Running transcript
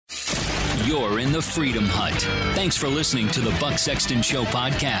You're in the Freedom Hut. Thanks for listening to the Buck Sexton Show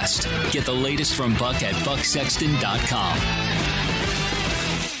podcast. Get the latest from Buck at bucksexton.com.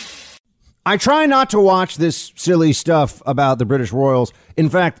 I try not to watch this silly stuff about the British royals.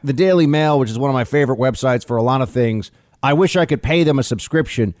 In fact, the Daily Mail, which is one of my favorite websites for a lot of things, I wish I could pay them a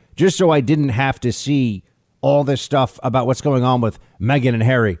subscription just so I didn't have to see all this stuff about what's going on with Meghan and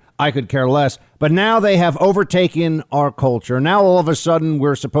Harry. I could care less. But now they have overtaken our culture. Now all of a sudden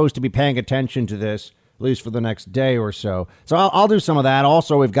we're supposed to be paying attention to this, at least for the next day or so. So I'll do some of that.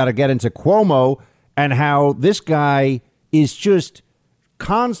 Also, we've got to get into Cuomo and how this guy is just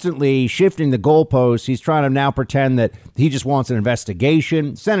constantly shifting the goalposts. He's trying to now pretend that he just wants an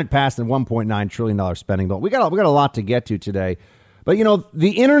investigation. Senate passed a $1.9 trillion spending bill. We got a lot to get to today. But, you know,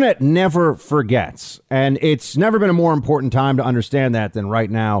 the internet never forgets, and it's never been a more important time to understand that than right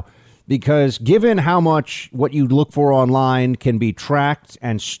now, because given how much what you look for online can be tracked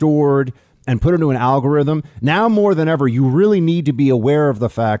and stored and put into an algorithm, now more than ever, you really need to be aware of the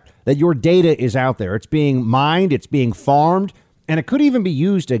fact that your data is out there. It's being mined, it's being farmed, and it could even be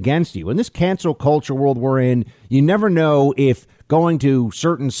used against you. In this cancel culture world we're in, you never know if going to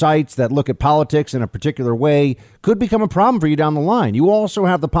certain sites that look at politics in a particular way could become a problem for you down the line. You also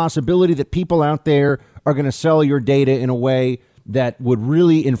have the possibility that people out there are going to sell your data in a way that would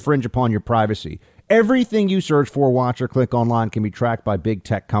really infringe upon your privacy. Everything you search for, watch, or click online can be tracked by big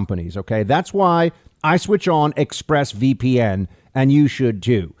tech companies, okay? That's why I switch on ExpressVPN, and you should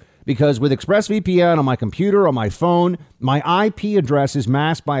too. Because with ExpressVPN on my computer, on my phone, my IP address is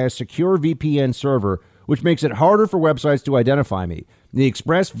masked by a secure VPN server, which makes it harder for websites to identify me. The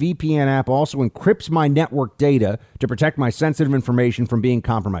ExpressVPN app also encrypts my network data to protect my sensitive information from being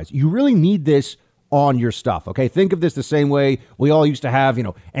compromised. You really need this on your stuff, okay? Think of this the same way we all used to have,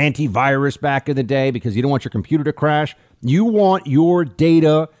 antivirus back in the day because you don't want your computer to crash. You want your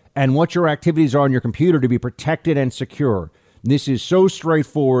data and what your activities are on your computer to be protected and secure. This is so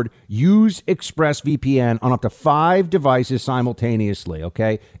straightforward. Use ExpressVPN on up to 5 devices simultaneously,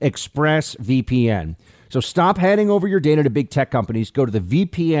 okay? ExpressVPN. So stop handing over your data to big tech companies. Go to the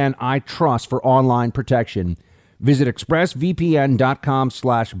VPN I trust for online protection. Visit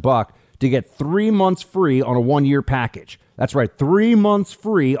expressvpn.com/buck to get 3 months free on a 1-year package. That's right, 3 months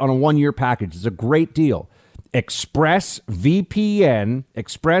free on a 1-year package. It's a great deal.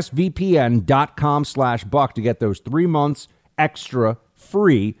 expressvpn.com/buck to get those 3 months extra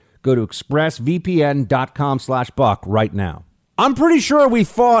free. Go to expressvpn.com/buck right now. I'm pretty sure we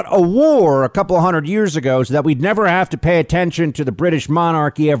fought a war a couple of 100 years ago so that we'd never have to pay attention to the British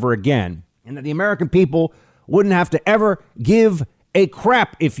monarchy ever again, and that the American people wouldn't have to ever give a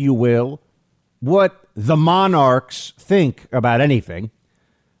crap, if you will, what the monarchs think about anything.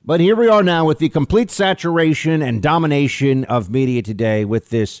 But here we are now with the complete saturation and domination of media today with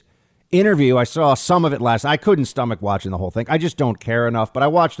this interview. I saw some of it last. I couldn't stomach watching the whole thing. I just don't care enough, but I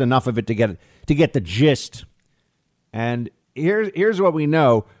watched enough of it to get the gist. And here's what we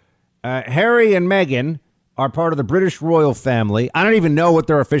know. Harry and Meghan are part of the British royal family. I don't even know what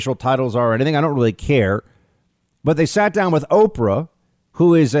their official titles are or anything. I don't really care. But they sat down with Oprah,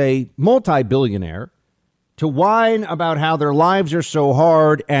 who is a multi-billionaire, to whine about how their lives are so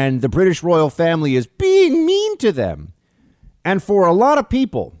hard and the British royal family is being mean to them. And for a lot of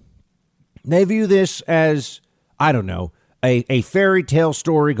people, they view this as, I don't know, a fairy tale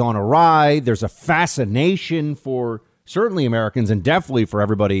story gone awry. There's a fascination for certainly Americans and definitely for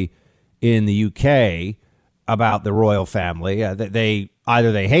everybody in the UK about the royal family. They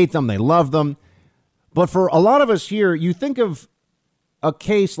either they hate them, they love them. But for a lot of us here, you think of a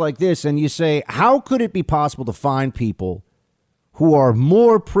case like this and you say, how could it be possible to find people who are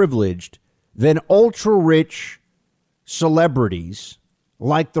more privileged than ultra rich celebrities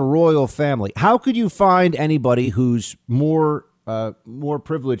like the royal family? How could you find anybody who's more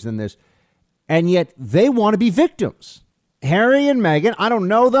privileged than this? And yet they want to be victims. Harry and Meghan, I don't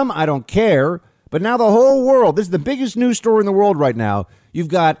know them. I don't care. But now the whole world, this is the biggest news story in the world right now. You've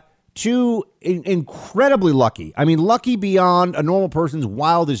got two incredibly lucky, lucky beyond a normal person's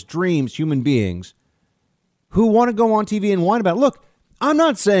wildest dreams, human beings who want to go on TV and whine about it. Look, I'm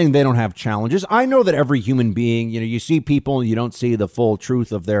not saying they don't have challenges. I know that every human being, you see people, you don't see the full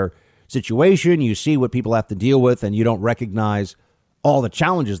truth of their situation. You see what people have to deal with, and you don't recognize all the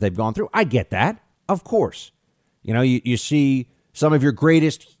challenges they've gone through. I get that, of course. You see some of your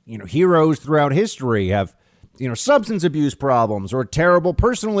greatest, heroes throughout history have, substance abuse problems or terrible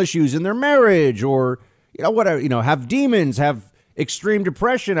personal issues in their marriage or, have demons, have extreme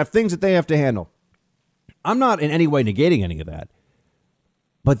depression, have things that they have to handle. I'm not in any way negating any of that.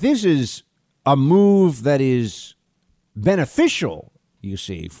 But this is a move that is beneficial you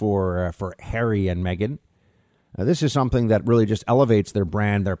see, for Harry and Meghan. This is something that really just elevates their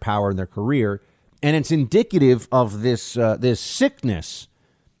brand, their power, and their career. And it's indicative of this sickness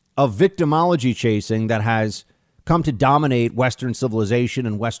of victimology chasing that has come to dominate Western civilization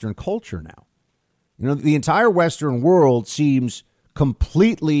and Western culture now. You know, the entire Western world seems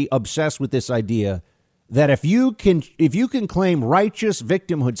completely obsessed with this idea that if you can claim righteous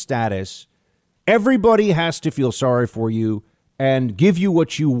victimhood status, everybody has to feel sorry for you and give you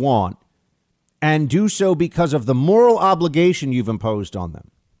what you want, and do so because of the moral obligation you've imposed on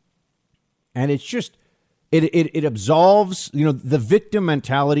them. And it's just, it absolves, you know, the victim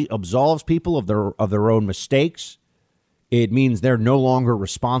mentality absolves people of their own mistakes. It means they're no longer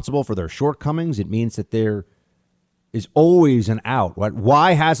responsible for their shortcomings. It means that there is always an out. Right?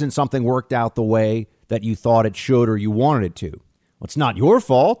 Why hasn't something worked out the way that you thought it should or you wanted it to? Well, it's not your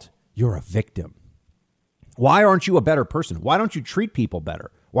fault. You're a victim. Why aren't you a better person? Why don't you treat people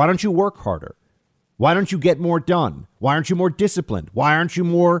better? Why don't you work harder? Why don't you get more done? Why aren't you more disciplined? Why aren't you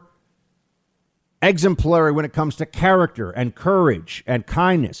more exemplary when it comes to character and courage and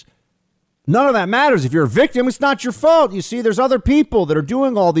kindness? None of that matters. If you're a victim, it's not your fault. You see, there's other people that are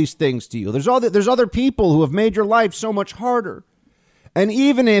doing all these things to you. There's other people who have made your life so much harder. And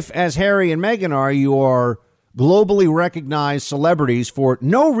even if, as Harry and Meghan are, you are globally recognized celebrities for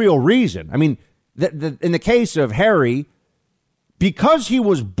no real reason. I mean, in the case of Harry, because he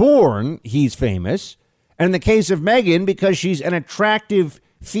was born, he's famous. And in the case of Meghan, because she's an attractive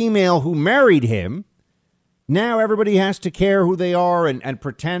female who married him, now everybody has to care who they are and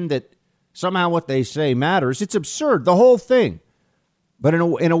pretend that somehow what they say matters. It's absurd, the whole thing. But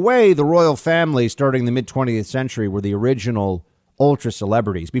in a way, the royal family, starting the mid-20th century, were the original ultra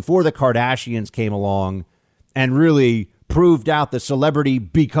celebrities. Before the Kardashians came along and really proved out the celebrity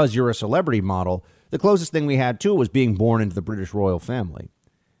because you're a celebrity model, the closest thing we had to it was being born into the British royal family.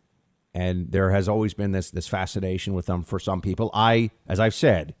 And there has always been this fascination with them for some people. As I've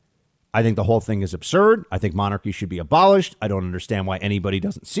said, I think the whole thing is absurd. I think monarchy should be abolished. I don't understand why anybody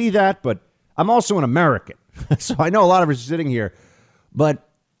doesn't see that, but I'm also an American. So I know a lot of us are sitting here, but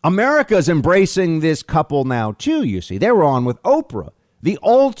America is embracing this couple now too, you see. They were on with Oprah, the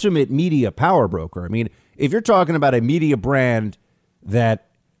ultimate media power broker. I mean, if you're talking about a media brand that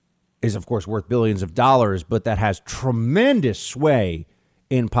is, of course, worth billions of dollars, but that has tremendous sway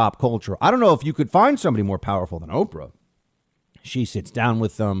in pop culture, I don't know if you could find somebody more powerful than Oprah. She sits down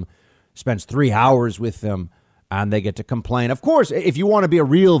with them, spends 3 hours with them, and they get to complain. Of course, if you want to be a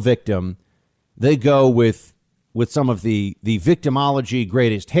real victim, they go with some of the victimology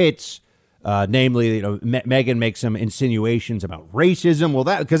greatest hits, namely, you know, Meghan makes some insinuations about racism. Well,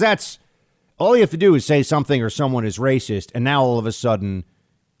 because that's all you have to do is say something or someone is racist, and now all of a sudden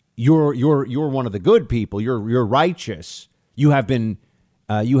you're one of the good people. You're righteous. You have been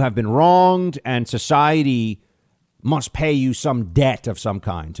wronged, and society must pay you some debt of some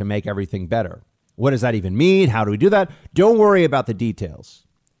kind to make everything better. What does that even mean? How do we do that? Don't worry about the details.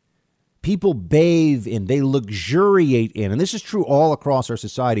 People bathe in, they luxuriate in, and this is true all across our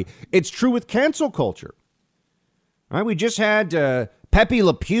society. It's true with cancel culture. All right, we just had Pepe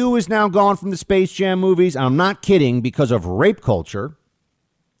Le Pew is now gone from the Space Jam movies. I'm not kidding, because of rape culture.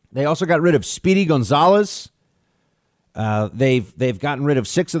 They also got rid of Speedy Gonzalez. They've gotten rid of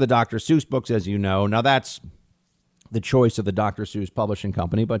 6 of the Dr. Seuss books, as you know. Now, that's the choice of the Dr. Seuss publishing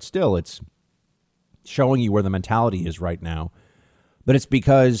company, but still, it's showing you where the mentality is right now. But it's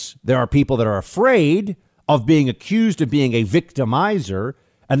because there are people that are afraid of being accused of being a victimizer,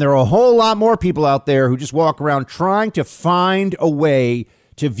 and there are a whole lot more people out there who just walk around trying to find a way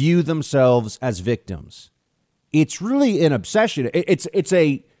to view themselves as victims. It's really an obsession. It's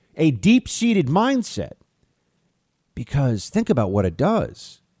a deep-seated mindset, because think about what it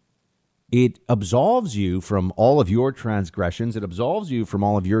does. It absolves you from all of your transgressions. It absolves you from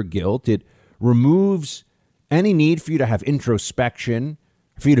all of your guilt. It removes any need for you to have introspection,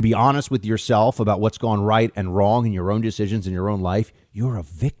 for you to be honest with yourself about what's gone right and wrong in your own decisions in your own life. You're a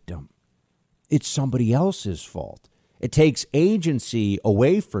victim. It's somebody else's fault. It takes agency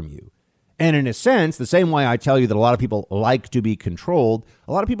away from you. And in a sense, the same way I tell you that a lot of people like to be controlled,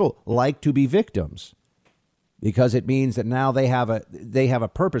 a lot of people like to be victims, because it means that now they have a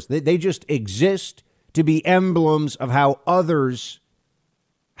purpose. They just exist to be emblems of how others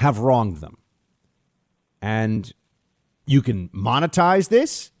have wronged them. And you can monetize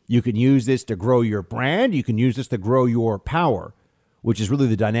this. You can use this to grow your brand. You can use this to grow your power, which is really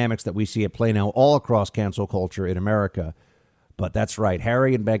the dynamics that we see at play now all across cancel culture in America. But that's right.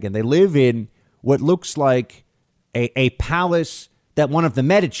 Harry and Meghan, they live in what looks like a palace that one of the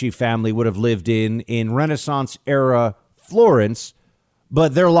Medici family would have lived in Renaissance era Florence.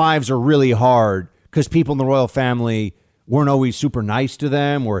 but their lives are really hard because people in the royal family weren't always super nice to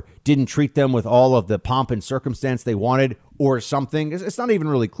them or didn't treat them with all of the pomp and circumstance they wanted or something. It's not even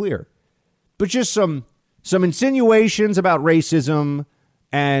really clear. But just some insinuations about racism,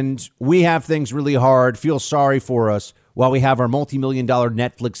 and we have things really hard, feel sorry for us while we have our multi-million-dollar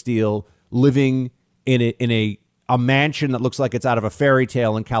Netflix deal living in a mansion that looks like it's out of a fairy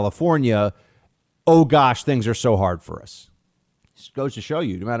tale in California. Oh, gosh, things are so hard for us. This goes to show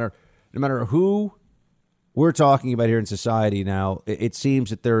you, no matter who we're talking about here in society now, it seems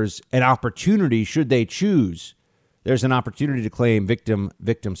that there's an opportunity, should they choose, there's an opportunity to claim victim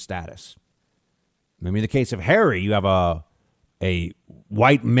status. I mean, in the case of Harry, you have a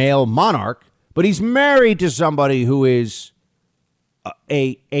white male monarch, but he's married to somebody who is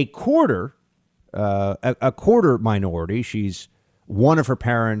a quarter minority. She's one of her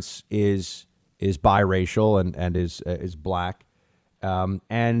parents is biracial and is black.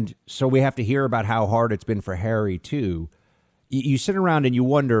 And so we have to hear about how hard it's been for Harry, too. You sit around and you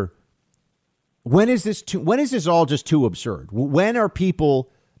wonder, when is this all just too absurd? When are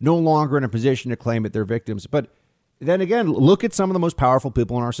people no longer in a position to claim that they're victims? But then again, look at some of the most powerful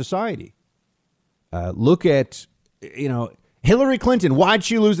people in our society. Look at, Hillary Clinton. Why'd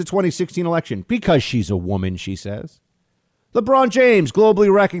she lose the 2016 election? Because she's a woman, she says. LeBron James,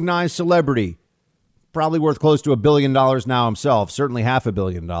 globally recognized celebrity. Probably worth close to $1 billion now himself, certainly $500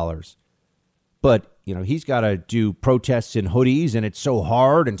 million. But, he's got to do protests in hoodies, and it's so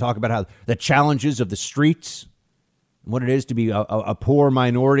hard, and talk about how the challenges of the streets, what it is to be a poor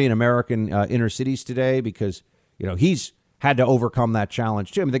minority in American inner cities today, because, he's had to overcome that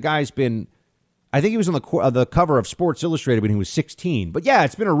challenge, too. I mean, the guy's been, I think he was on the cover of Sports Illustrated when he was 16. But, yeah,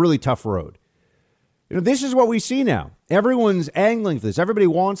 it's been a really tough road. This is what we see now. Everyone's angling for this. Everybody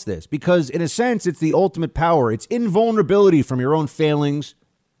wants this because, in a sense, it's the ultimate power. It's invulnerability from your own failings,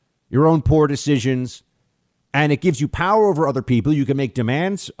 your own poor decisions, and it gives you power over other people. You can make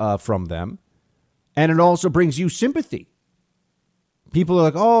demands from them, and it also brings you sympathy. People are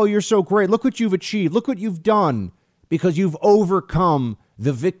like, oh, you're so great. Look what you've achieved. Look what you've done because you've overcome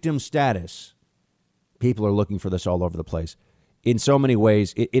the victim status. People are looking for this all over the place. In so many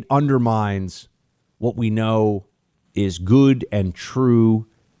ways, it undermines what we know is good and true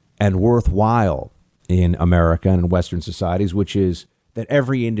and worthwhile in America and in Western societies, which is that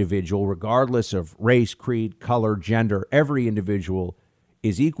every individual, regardless of race, creed, color, gender, every individual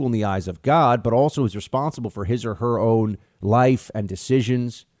is equal in the eyes of God, but also is responsible for his or her own life and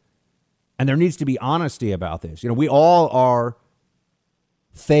decisions. And there needs to be honesty about this. We all are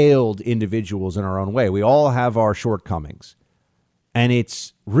failed individuals in our own way. We all have our shortcomings. And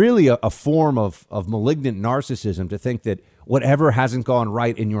it's really a form of malignant narcissism to think that whatever hasn't gone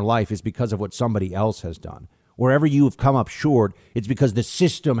right in your life is because of what somebody else has done. Wherever you have come up short, it's because the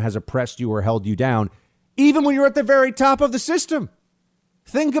system has oppressed you or held you down, even when you're at the very top of the system.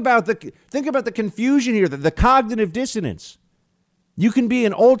 Think about the confusion here, the cognitive dissonance. You can be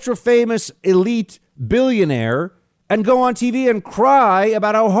an ultra famous elite billionaire and go on TV and cry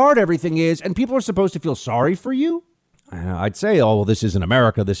about how hard everything is, and people are supposed to feel sorry for you? I'd say, oh, well, this isn't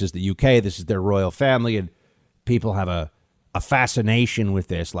America. This is the UK. This is their royal family. And people have a fascination with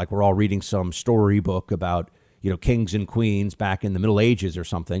this, like we're all reading some storybook about, kings and queens back in the Middle Ages or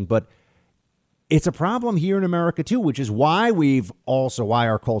something. But it's a problem here in America, too, which is why why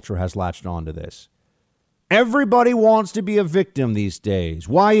our culture has latched on to this. Everybody wants to be a victim these days.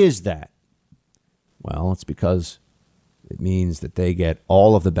 Why is that? Well, it's because it means that they get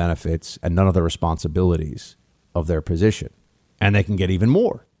all of the benefits and none of the responsibilities of their position, and they can get even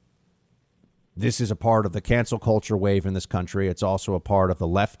more. This is a part of the cancel culture wave in this country. It's also a part of the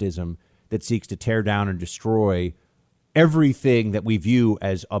leftism that seeks to tear down and destroy everything that we view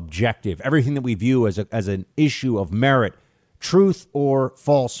as objective, everything that we view as an issue of merit, truth or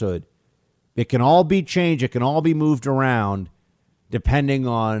falsehood. It can all be changed. It can all be moved around depending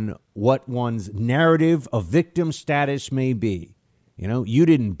on what one's narrative of victim status may be. You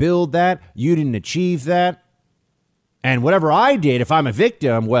didn't build that. You didn't achieve that. And whatever I did, if I'm a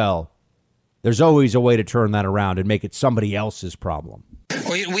victim, well, there's always a way to turn that around and make it somebody else's problem.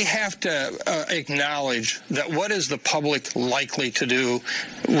 We have to acknowledge that what is the public likely to do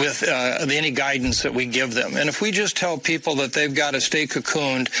with any guidance that we give them? And if we just tell people that they've got to stay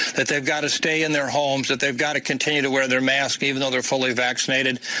cocooned, that they've got to stay in their homes, that they've got to continue to wear their mask even though they're fully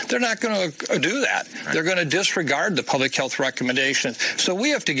vaccinated, they're not going to do that. Right. They're going to disregard the public health recommendations. So we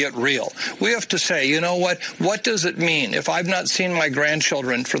have to get real. We have to say, you know what does it mean if I've not seen my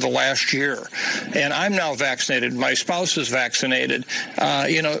grandchildren for the last year and I'm now vaccinated, my spouse is vaccinated,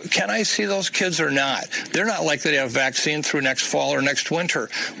 Can I see those kids or not? They're not likely to have vaccine through next fall or next winter.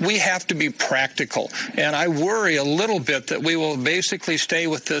 We have to be practical. And I worry a little bit that we will basically stay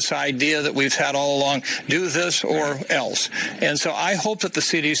with this idea that we've had all along, do this or else. And so I hope that the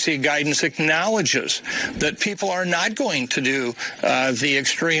CDC guidance acknowledges that people are not going to do the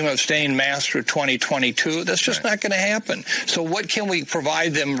extreme of staying masked through 2022. That's just not going to happen. So what can we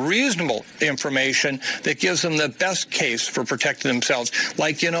provide them reasonable information that gives them the best case for protecting themselves?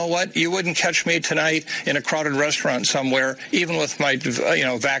 Like, you know what? You wouldn't catch me tonight in a crowded restaurant somewhere, even with my,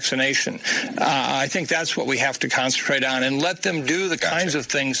 vaccination. I think that's what we have to concentrate on and let them do the kinds of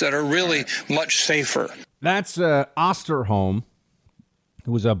things that are really much safer. That's Osterholm,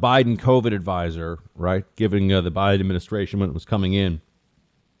 who was a Biden COVID advisor, right, giving the Biden administration when it was coming in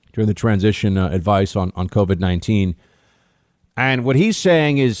during the transition advice on COVID-19. And what he's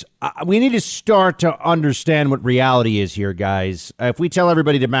saying is we need to start to understand what reality is here, guys. If we tell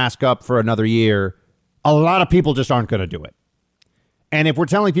everybody to mask up for another year, a lot of people just aren't going to do it. And if we're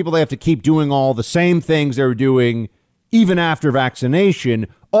telling people they have to keep doing all the same things they were doing even after vaccination,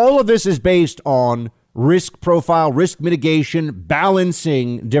 all of this is based on risk profile, risk mitigation,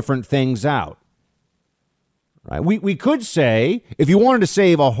 balancing different things out. Right? We could say if you wanted to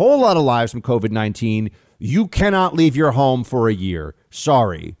save a whole lot of lives from COVID-19, you cannot leave your home for a year.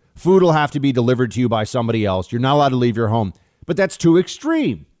 Sorry. Food will have to be delivered to you by somebody else. You're not allowed to leave your home. But that's too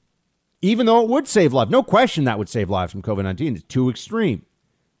extreme. Even though it would save lives. No question that would save lives from COVID-19. It's too extreme.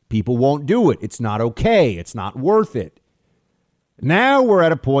 People won't do it. It's not okay. It's not worth it. Now we're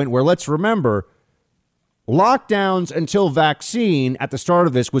at a point where, let's remember, lockdowns until vaccine at the start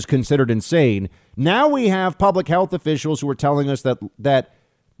of this was considered insane. Now we have public health officials who are telling us that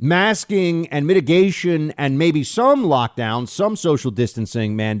masking and mitigation and maybe some lockdowns, some social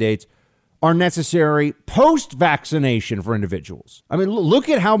distancing mandates are necessary post-vaccination for individuals. I mean, look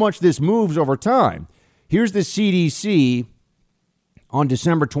at how much this moves over time. Here's the CDC on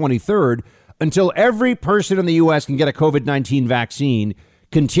December 23rd. Until every person in the U.S. can get a COVID-19 vaccine,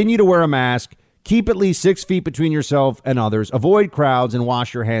 continue to wear a mask, keep at least 6 feet between yourself and others, avoid crowds, and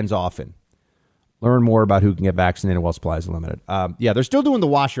wash your hands often. Learn more about who can get vaccinated while supplies are limited. They're still doing the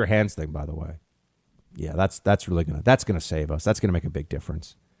wash your hands thing, by the way. Yeah, that's really gonna save us. That's gonna make a big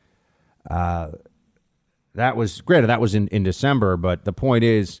difference. That was in December, but the point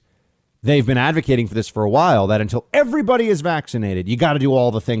is they've been advocating for this for a while, that until everybody is vaccinated, you got to do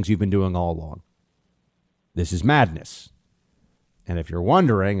all the things you've been doing all along. This is madness. And if you're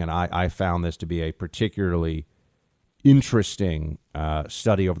wondering, and I found this to be a particularly interesting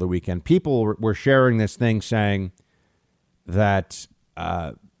study over the weekend, people were sharing this thing saying that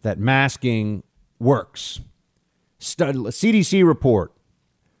that masking works. CDC report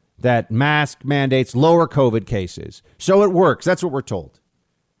that mask mandates lower COVID cases. So it works. That's what we're told.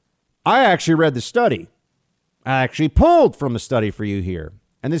 I actually read the study. I actually pulled from the study for you here.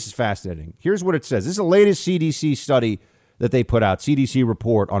 And this is fascinating. Here's what it says. This is the latest CDC study that they put out, CDC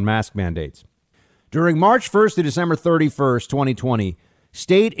report on mask mandates. During March 1st to December 31st, 2020,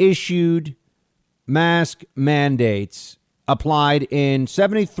 state-issued mask mandates applied in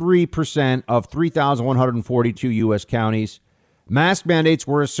 73% of 3,142 U.S. counties. Mask mandates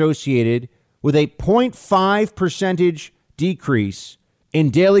were associated with a 0.5 percentage decrease in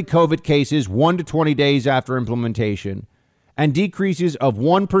daily COVID cases 1 to 20 days after implementation, and decreases of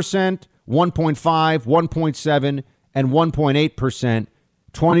 1%, 1.5, 1.7, and 1.8%,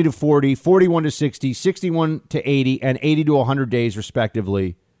 20 to 40, 41 to 60, 61 to 80, and 80 to 100 days,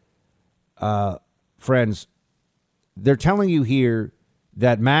 respectively. Friends, they're telling you here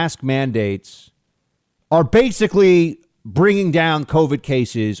that mask mandates are basically bringing down COVID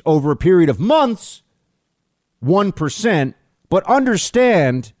cases over a period of months, 1%, but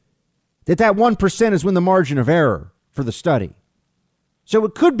understand that 1% is within the margin of error for the study. So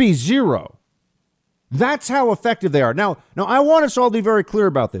it could be zero. That's how effective they are. Now, I want us all to be very clear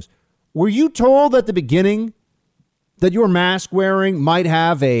about this. Were you told at the beginning that your mask wearing might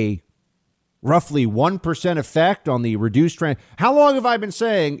have a roughly 1% effect on the reduced trend? How long have I been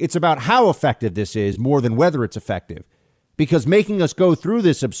saying it's about how effective this is more than whether it's effective? Because making us go through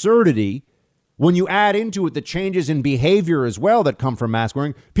this absurdity, when you add into it the changes in behavior as well that come from mask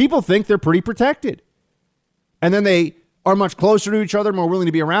wearing, people think they're pretty protected. And then they are much closer to each other, more willing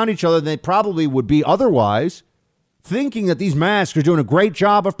to be around each other than they probably would be otherwise, thinking that these masks are doing a great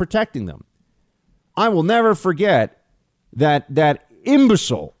job of protecting them. I will never forget that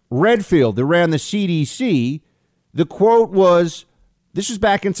imbecile Redfield that ran the CDC. The quote was, this was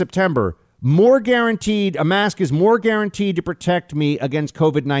back in September, a mask is more guaranteed to protect me against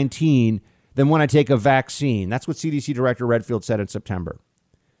COVID-19 than when I take a vaccine. That's what CDC Director Redfield said in September.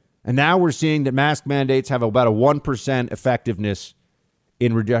 And now we're seeing that mask mandates have about a 1% effectiveness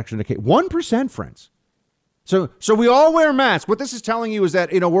in reduction of case. 1%, friends. So we all wear masks. What this is telling you is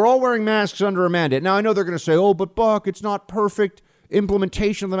that, we're all wearing masks under a mandate. Now, I know they're going to say, oh, but Buck, it's not perfect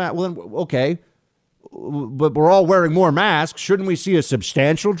implementation of the mask. Well, then, okay. But we're all wearing more masks. Shouldn't we see a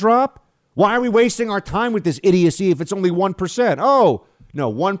substantial drop? Why are we wasting our time with this idiocy if it's only 1%? Oh,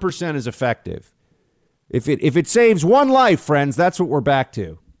 no, 1% is effective. If it saves one life, friends, that's what we're back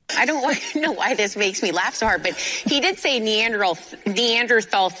to. I don't know why this makes me laugh so hard, but he did say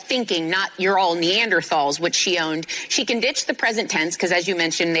Neanderthal thinking, not you're all Neanderthals, which she owned. She can ditch the present tense because, as you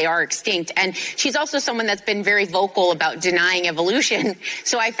mentioned, they are extinct. And she's also someone that's been very vocal about denying evolution.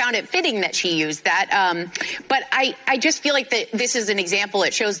 So I found it fitting that she used that. But I just feel like this is an example.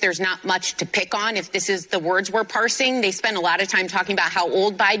 It shows there's not much to pick on. If this is the words we're parsing, they spend a lot of time talking about how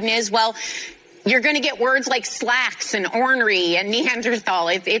old Biden is. Well, you're going to get words like slacks and ornery and Neanderthal.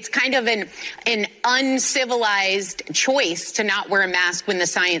 It's kind of an uncivilized choice to not wear a mask when the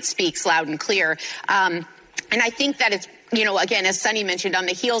science speaks loud and clear. And I think that it's, again, as Sonny mentioned, on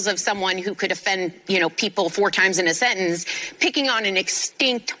the heels of someone who could offend, people 4 times in a sentence, picking on an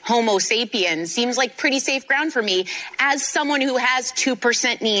extinct Homo sapien seems like pretty safe ground for me. As someone who has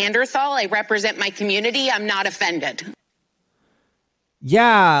 2% Neanderthal, I represent my community. I'm not offended.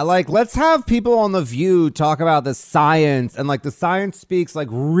 Yeah, let's have people on The View talk about the science, and the science speaks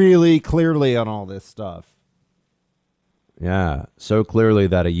really clearly on all this stuff. Yeah, so clearly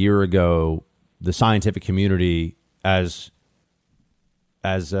that a year ago, the scientific community, as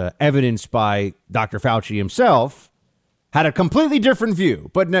evidenced by Dr. Fauci himself, had a completely different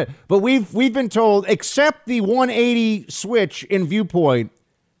view. But we've been told, accept the 180 switch in viewpoint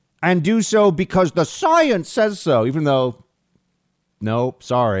and do so because the science says so, even though, nope,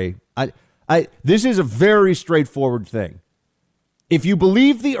 sorry. This is a very straightforward thing. If you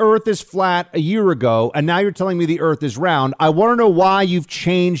believe the earth is flat a year ago and now you're telling me the earth is round, I want to know why you've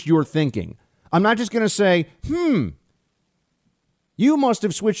changed your thinking. I'm not just going to say, you must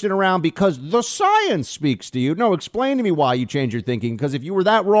have switched it around because the science speaks to you. No, explain to me why you changed your thinking, because if you were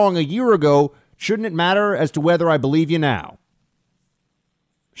that wrong a year ago, shouldn't it matter as to whether I believe you now?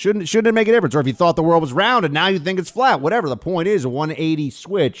 Shouldn't it make a difference? Or if you thought the world was round and now you think it's flat, whatever. The point is a 180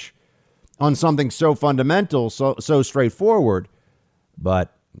 switch on something so fundamental, so straightforward.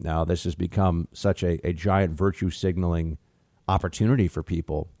 But now this has become such a giant virtue signaling opportunity for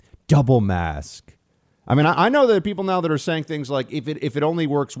people. Double mask. I mean, I know there are people now that are saying things like if it only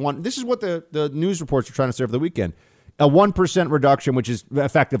works one. This is what the news reports are trying to say over the weekend. A 1% reduction, which is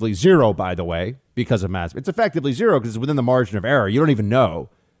effectively zero, by the way, because of mask. It's effectively zero because it's within the margin of error. You don't even know.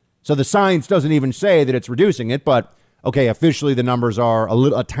 So the science doesn't even say that it's reducing it, but okay, officially the numbers are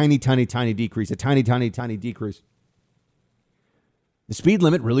a tiny decrease, a tiny decrease. The speed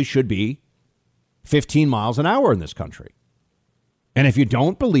limit really should be 15 miles an hour in this country. And if you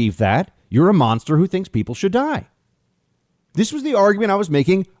don't believe that, you're a monster who thinks people should die. This was the argument I was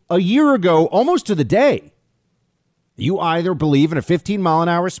making a year ago, almost to the day. You either believe in a 15 mile an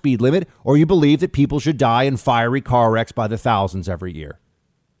hour speed limit or you believe that people should die in fiery car wrecks by the thousands every year.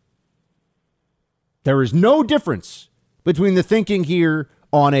 There is no difference between the thinking here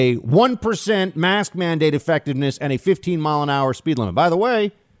on a 1% mask mandate effectiveness and a 15 mile an hour speed limit. By the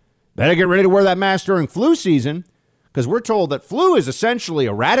way, better get ready to wear that mask during flu season, because we're told that flu is essentially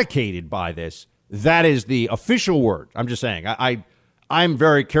eradicated by this. That is the official word. I'm just saying. I'm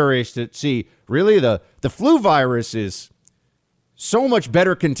very curious to see, really, the flu virus is so much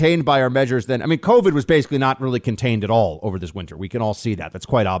better contained by our measures than, COVID was basically not really contained at all over this winter. We can all see that. That's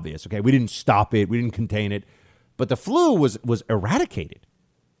quite obvious. Okay, we didn't stop it. We didn't contain it. But the flu was eradicated.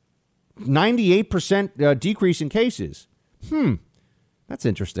 98% decrease in cases. That's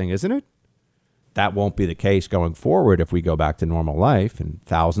interesting, isn't it? That won't be the case going forward if we go back to normal life, and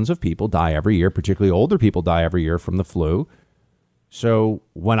thousands of people die every year, particularly older people die every year from the flu. So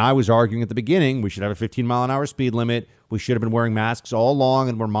when I was arguing at the beginning, we should have a 15 mile an hour speed limit. We should have been wearing masks all along,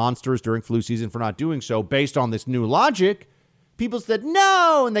 and we're monsters during flu season for not doing so. Based on this new logic, people said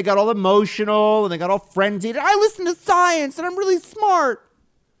no, and they got all emotional, and they got all frenzied. I listen to science, and I'm really smart.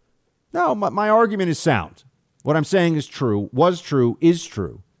 No, my argument is sound. What I'm saying is true, was true, is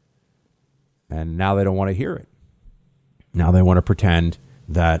true. And now they don't want to hear it. Now they want to pretend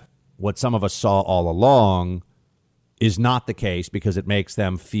that what some of us saw all along is not the case, because it makes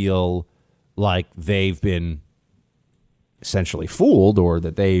them feel like they've been essentially fooled, or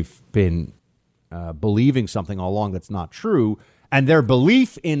that they've been believing something all along that's not true. And their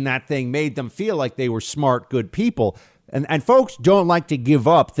belief in that thing made them feel like they were smart, good people. And folks don't like to give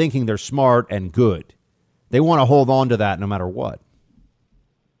up thinking they're smart and good. They want to hold on to that no matter what.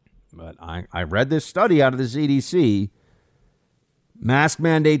 But I read this study out of the CDC. Mask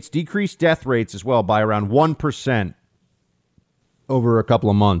mandates decrease death rates as well by around 1% over a couple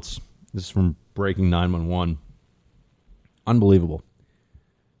of months. This is from Breaking 911. Unbelievable.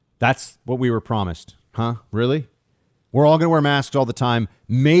 That's what we were promised. Huh? Really? We're all going to wear masks all the time.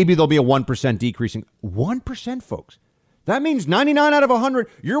 Maybe there'll be a 1% decreasing. 1%, folks. That means 99 out of 100.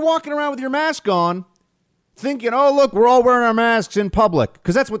 You're walking around with your mask on thinking, oh, look, we're all wearing our masks in public.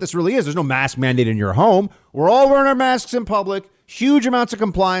 Because that's what this really is. There's no mask mandate in your home. We're all wearing our masks in public. Huge amounts of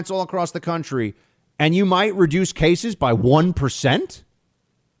compliance all across the country. And you might reduce cases by 1%?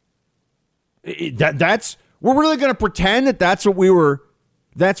 We're really going to pretend that that's what we were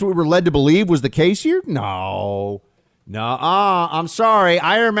led to believe was the case here? No, I'm sorry.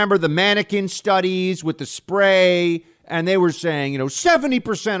 I remember the mannequin studies with the spray, and they were saying,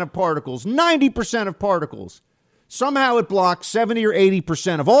 70% of particles, 90% of particles. Somehow it blocks 70 or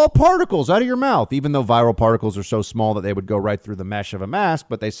 80% of all particles out of your mouth, even though viral particles are so small that they would go right through the mesh of a mask.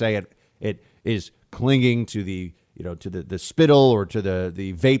 But they say it is clinging to the spittle or to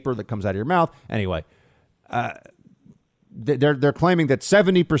the vapor that comes out of your mouth. Anyway, they're claiming that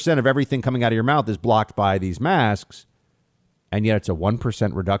 70% of everything coming out of your mouth is blocked by these masks, and yet it's a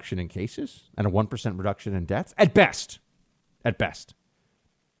 1% reduction in cases and a 1% reduction in deaths at best. At best,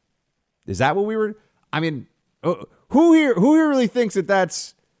 is that what we were? I mean, who here really thinks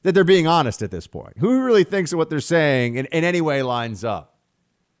that they're being honest at this point? Who really thinks that what they're saying in any way lines up?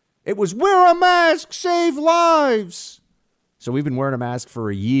 It was wear a mask, save lives. So we've been wearing a mask for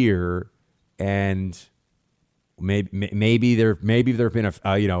a year, and maybe there have been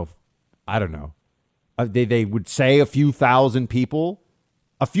I don't know. They would say a few thousand people,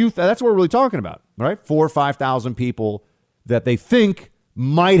 that's what we're really talking about, right? 4,000 or 5,000 people that they think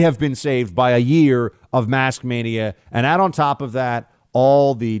might have been saved by a year of mask mania. And add on top of that,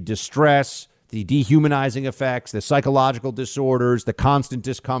 all the distress, the dehumanizing effects, the psychological disorders, the constant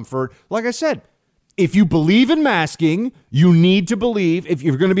discomfort. Like I said, if you believe in masking, you need to believe, if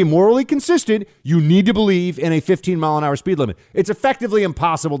you're going to be morally consistent, you need to believe in a 15 mile an hour speed limit. It's effectively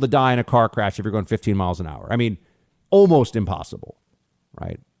impossible to die in a car crash if you're going 15 miles an hour. I mean, almost impossible,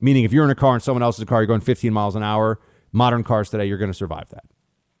 right? Meaning if you're in a car and someone else is in a car, you're going 15 miles an hour, modern cars today, you're going to survive that.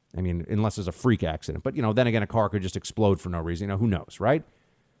 I mean, unless there's a freak accident. But, then again, a car could just explode for no reason. Who knows, right?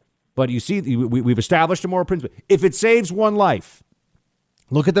 But you see, we've established a moral principle. If it saves one life,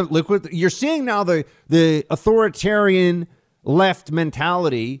 look what you're seeing now, the authoritarian left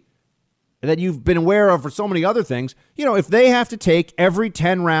mentality that you've been aware of for so many other things. If they have to take every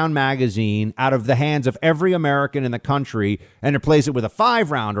 10-round magazine out of the hands of every American in the country and replace it with a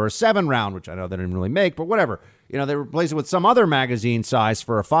 5-round or a 7-round, which I know they didn't really make, but whatever, they replace it with some other magazine size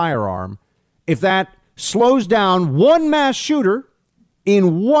for a firearm. If that slows down one mass shooter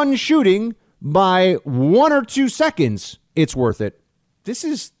in one shooting by 1 or 2 seconds, it's worth it. This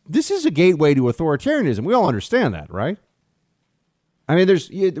is a gateway to authoritarianism. We all understand that, right? I mean,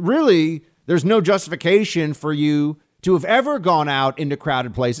 there's no justification for you to have ever gone out into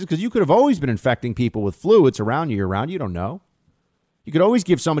crowded places, because you could have always been infecting people with flu. It's around you year-round. You don't know. You could always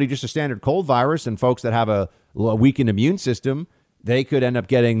give somebody just a standard cold virus, and folks that have a weakened immune system, they could end up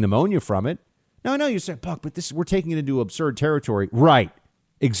getting pneumonia from it. No, you say, Buck, but we're taking it into absurd territory. Right.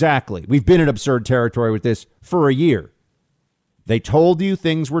 Exactly. We've been in absurd territory with this for a year. They told you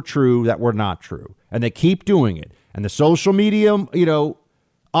things were true that were not true, and they keep doing it. And the social media,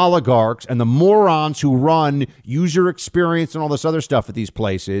 oligarchs and the morons who run user experience and all this other stuff at these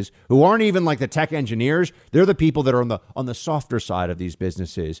places, who aren't even like the tech engineers, they're the people that are on the softer side of these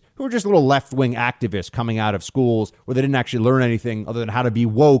businesses, who are just little left-wing activists coming out of schools where they didn't actually learn anything other than how to be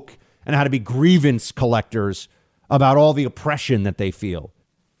woke and how to be grievance collectors about all the oppression that they feel.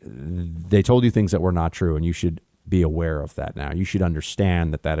 They told you things that were not true, and you should be aware of that now. You should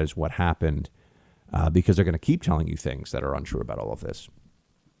understand that is what happened, because they're going to keep telling you things that are untrue about all of this.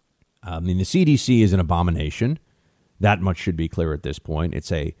 I mean, the CDC is an abomination. That much should be clear at this point.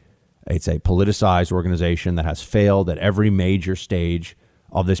 It's a politicized organization that has failed at every major stage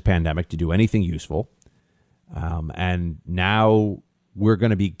of this pandemic to do anything useful. And now we're going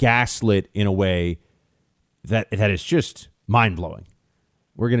to be gaslit in a way that is just mind-blowing.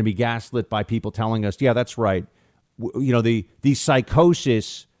 We're going to be gaslit by people telling us, yeah, that's right. The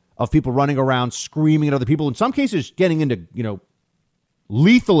psychosis of people running around screaming at other people, in some cases getting into,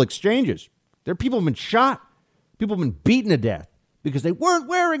 lethal exchanges. There are people who have been shot. People have been beaten to death because they weren't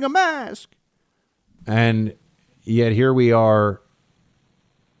wearing a mask. And yet here we are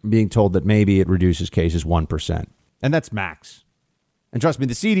being told that maybe it reduces cases 1%. And that's max. And trust me,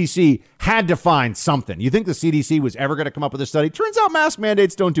 the CDC had to find something. You think the CDC was ever going to come up with a study? Turns out mask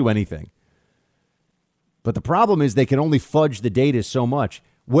mandates don't do anything. But the problem is they can only fudge the data so much.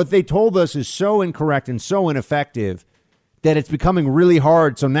 What they told us is so incorrect and so ineffective that it's becoming really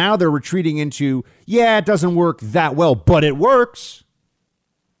hard. So now they're retreating into, yeah, it doesn't work that well, but it works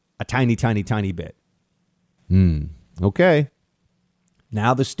a tiny, tiny, tiny bit. Okay.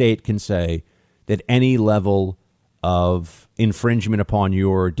 Now the state can say that any level of infringement upon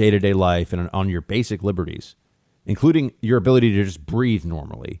your day-to-day life and on your basic liberties, including your ability to just breathe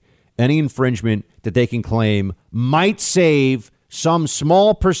normally, any infringement that they can claim might save some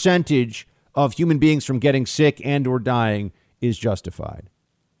small percentage of human beings from getting sick and or dying is justified.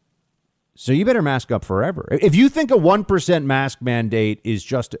 So you better mask up forever. If you think a 1% mask mandate is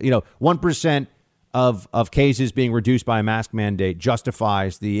just, 1% of cases being reduced by a mask mandate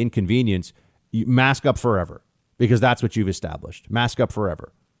justifies the inconvenience, you mask up forever. Because that's what you've established. Mask up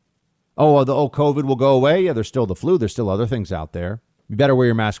forever. COVID will go away. Yeah, there's still the flu. There's still other things out there. You better wear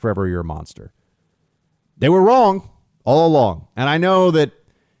your mask forever or you're a monster. They were wrong all along. And I know that,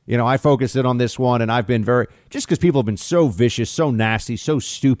 I focused it on this one and I've been just because people have been so vicious, so nasty, so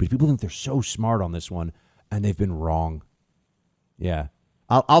stupid. People think they're so smart on this one and they've been wrong. Yeah.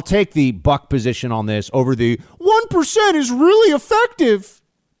 I'll take the buck position on this over the 1% is really effective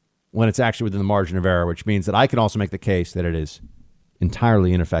when it's actually within the margin of error, which means that I can also make the case that it is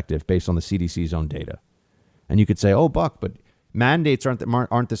entirely ineffective based on the CDC's own data. And you could say, Buck, but mandates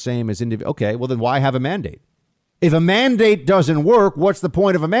aren't the same as individual. Okay, well, then why have a mandate? If a mandate doesn't work, what's the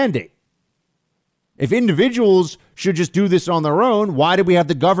point of a mandate? If individuals should just do this on their own, why do we have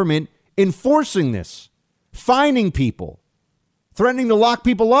the government enforcing this, fining people, threatening to lock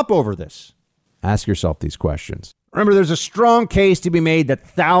people up over this? Ask yourself these questions. Remember, there's a strong case to be made that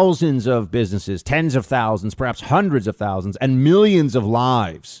thousands of businesses, tens of thousands, perhaps hundreds of thousands, and millions of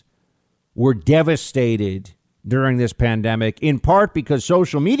lives were devastated during this pandemic, in part because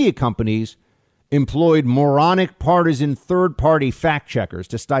social media companies employed moronic partisan third-party fact-checkers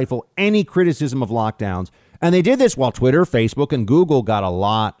to stifle any criticism of lockdowns. And they did this while Twitter, Facebook, and Google got a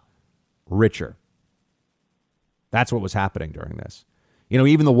lot richer. That's what was happening during this.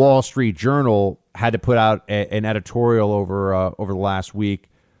 Even the Wall Street Journal had to put out an editorial over the last week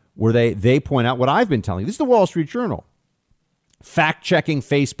where they point out what I've been telling you. This is the Wall Street Journal. Fact-checking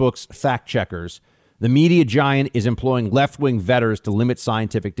Facebook's fact-checkers. The media giant is employing left-wing vetters to limit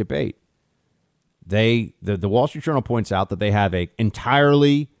scientific debate. The Wall Street Journal points out that they have an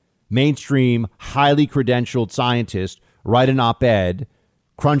entirely mainstream, highly credentialed scientist write an op-ed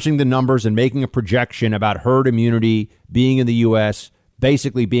crunching the numbers and making a projection about herd immunity being in the U.S.,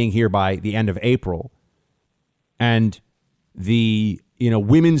 basically being here by the end of April. And the,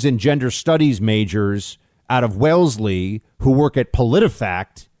 women's and gender studies majors out of Wellesley who work at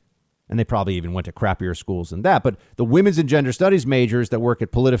PolitiFact, and they probably even went to crappier schools than that, but the women's and gender studies majors that work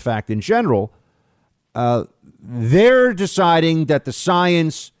at PolitiFact in general, they're deciding that the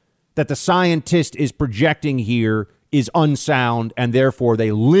science that the scientist is projecting here is unsound, and therefore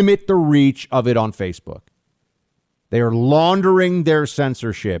they limit the reach of it on Facebook. They are laundering their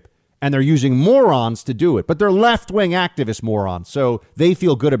censorship, and they're using morons to do it. But they're left-wing activist morons, so they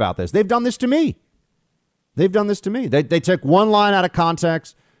feel good about this. They've done this to me. They take one line out of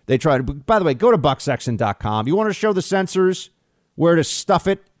context. They try to, by the way, go to bucksexton.com. You want to show the censors where to stuff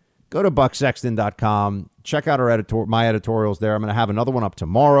it? Go to bucksexton.com. Check out my editorials there. I'm going to have another one up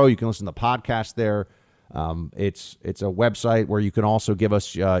tomorrow. You can listen to the podcast there. It's a website where you can also give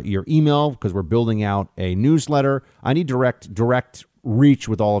us your email because we're building out a newsletter. I need direct reach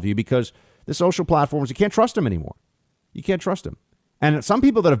with all of you because the social platforms, you can't trust them anymore. You can't trust them. And some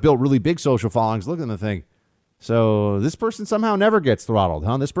people that have built really big social followings look at them and think, so this person somehow never gets throttled,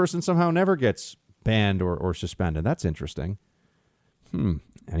 huh? This person somehow never gets banned or suspended. That's interesting.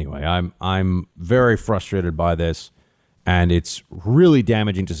 Anyway, I'm very frustrated by this. And it's really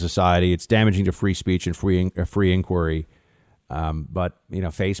damaging to society. It's damaging to free speech and free inquiry. But,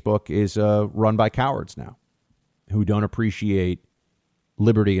 Facebook is run by cowards now who don't appreciate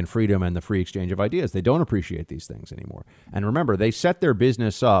liberty and freedom and the free exchange of ideas. They don't appreciate these things anymore. And remember, they set their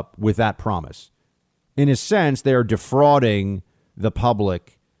business up with that promise. In a sense, they're defrauding the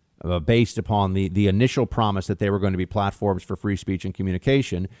public based upon the initial promise that they were going to be platforms for free speech and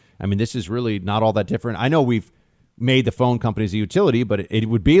communication. I mean, this is really not all that different. I know we've made the phone companies a utility, but it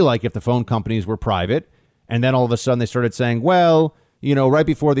would be like if the phone companies were private and then all of a sudden they started saying, well, right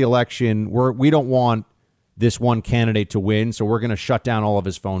before the election, we don't want this one candidate to win, so we're going to shut down all of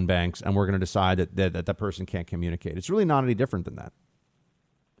his phone banks and we're going to decide that that person can't communicate. It's really not any different than that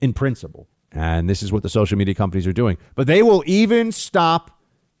in principle. And this is what the social media companies are doing. But they will even stop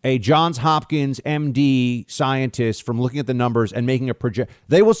a Johns Hopkins MD scientist from looking at the numbers and making a project.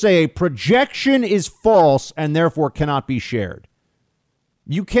 They will say a projection is false and therefore cannot be shared.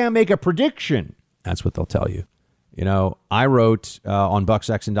 You can't make a prediction. That's what they'll tell you. You know, I wrote on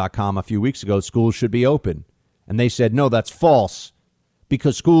bucksexton.com a few weeks ago, schools should be open. And they said, no, that's false,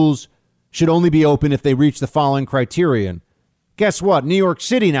 because schools should only be open if they reach the following criterion. Guess what? New York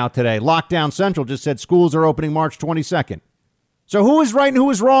City now today, Lockdown Central just said schools are opening March 22nd. So who is right and who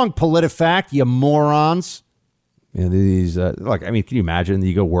is wrong? PolitiFact, you morons. You know, these, look, I mean, can you imagine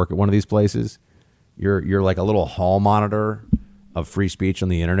you go work at one of these places? You're like a little hall monitor of free speech on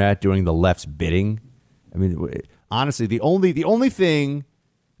the internet doing the left's bidding. I mean, honestly, the only thing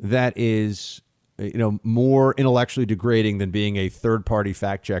that is, you know, more intellectually degrading than being a third party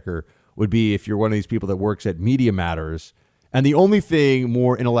fact checker would be if you're one of these people that works at Media Matters. And the only thing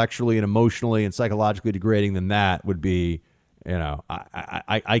more intellectually and emotionally and psychologically degrading than that would be, you know,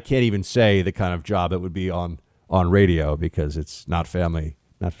 I can't even say the kind of job it would be on radio, because it's not family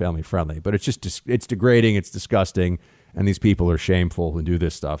friendly. But it's just, it's degrading, it's disgusting, and these people are shameful who do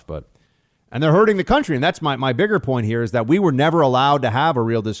this stuff. And they're hurting the country. And that's my bigger point here, is that we were never allowed to have a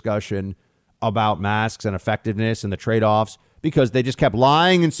real discussion about masks and effectiveness and the trade-offs, because they just kept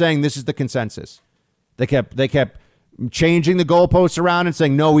lying and saying this is the consensus. They kept changing the goalposts around and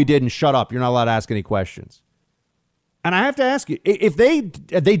saying, no, we didn't. Shut up. You're not allowed to ask any questions. And I have to ask you, if they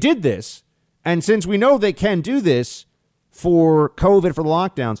did this, and since we know they can do this for COVID, for the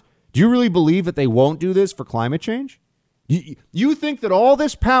lockdowns, do you really believe that they won't do this for climate change? You think that all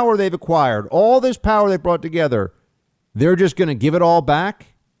this power they've acquired, all this power they've brought together, they're just going to give it all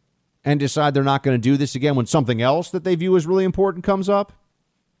back and decide they're not going to do this again when something else that they view as really important comes up?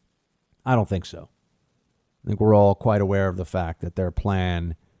 I don't think so. I think we're all quite aware of the fact that their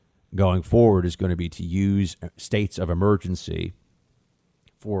plan going forward is going to be to use states of emergency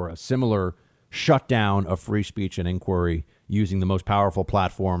for a similar shutdown of free speech and inquiry, using the most powerful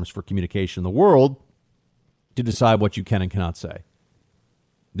platforms for communication in the world to decide what you can and cannot say.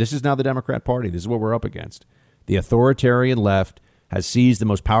 This is now the Democrat Party. This is what we're up against. The authoritarian left has seized the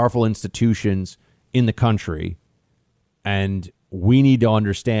most powerful institutions in the country, and we need to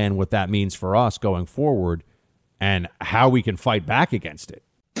understand what that means for us going forward and how we can fight back against it.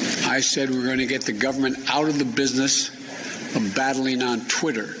 I said we're going to get the government out of the business of battling on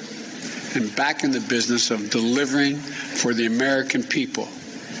Twitter and back in the business of delivering for the American people,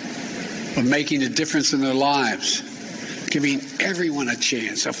 of making a difference in their lives, giving everyone a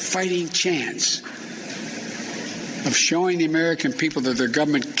chance, a fighting chance, of showing the American people that their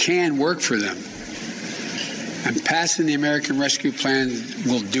government can work for them. And passing the American Rescue Plan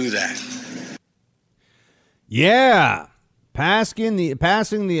will do that. Yeah, passing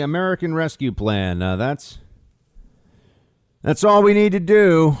the American Rescue Plan. That's all we need to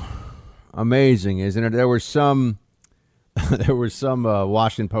do. Amazing, isn't it? There was some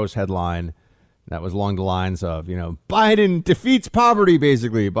Washington Post headline that was along the lines of, you know, Biden defeats poverty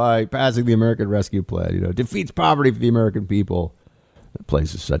basically by passing the American Rescue Plan. You know, defeats poverty for the American people. The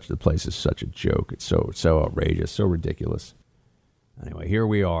place is such a joke. It's so outrageous, so ridiculous. Anyway, here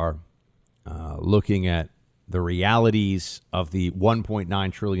we are looking at the realities of the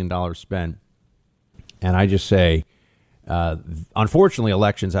 $1.9 trillion spent. And I just say, unfortunately,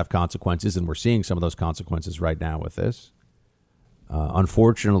 elections have consequences, and we're seeing some of those consequences right now with this.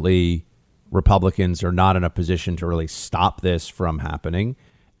 Unfortunately, Republicans are not in a position to really stop this from happening.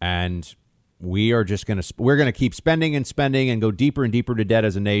 And we're going to keep spending and go deeper and deeper to debt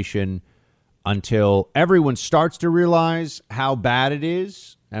as a nation until everyone starts to realize how bad it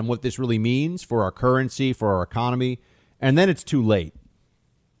is and what this really means for our currency, for our economy. And then it's too late.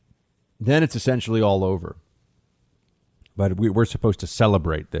 Then it's essentially all over. But we're supposed to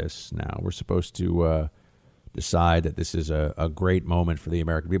celebrate this now. We're supposed to decide that this is a great moment for the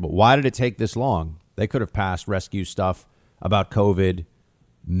American people. Why did it take this long? They could have passed rescue stuff about COVID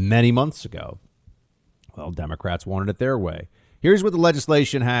many months ago. Well, Democrats wanted it their way. Here's what the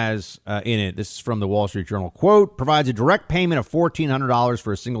legislation has in it. This is from the Wall Street Journal. Quote, provides a direct payment of $1,400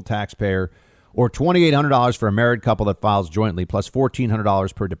 for a single taxpayer or $2,800 for a married couple that files jointly, plus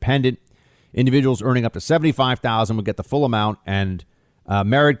 $1,400 per dependent. Individuals earning up to $75,000 would get the full amount, and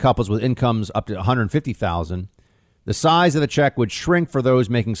married couples with incomes up to $150,000. The size of the check would shrink for those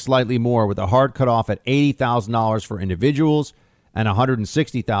making slightly more, with a hard cutoff at $80,000 for individuals and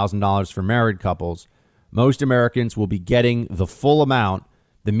 $160,000 for married couples. Most Americans will be getting the full amount.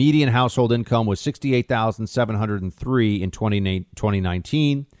 The median household income was $68,703 in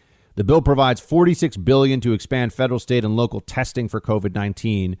 2019. The bill provides $46 billion to expand federal, state, and local testing for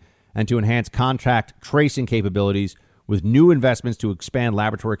COVID-19 and to enhance contact tracing capabilities with new investments to expand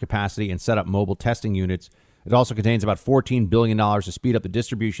laboratory capacity and set up mobile testing units. It also contains about $14 billion to speed up the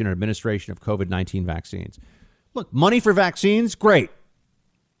distribution and administration of COVID-19 vaccines. Look, money for vaccines, great.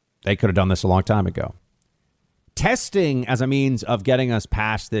 They could have done this a long time ago. Testing as a means of getting us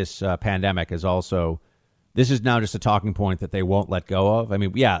past this pandemic is also, this is now just a talking point that they won't let go of. I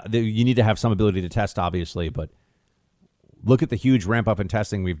mean, yeah, you need to have some ability to test, obviously, but look at the huge ramp up in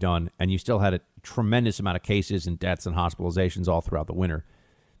testing we've done, and you still had a tremendous amount of cases and deaths and hospitalizations all throughout the winter.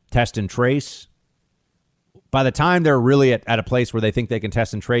 Test and trace. By the time they're really at a place where they think they can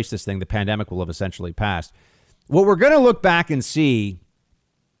test and trace this thing, the pandemic will have essentially passed. What we're going to look back and see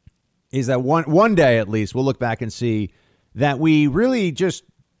is that one day, at least, we'll look back and see that we really just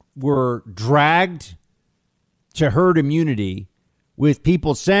were dragged to herd immunity with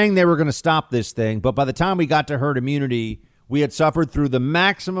people saying they were going to stop this thing. But by the time we got to herd immunity, we had suffered through the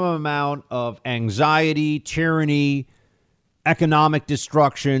maximum amount of anxiety, tyranny, economic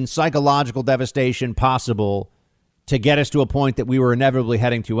destruction, psychological devastation possible to get us to a point that we were inevitably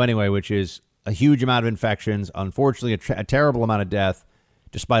heading to anyway, which is a huge amount of infections, unfortunately, a terrible amount of death,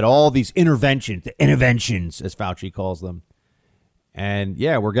 despite all these interventions, as Fauci calls them. And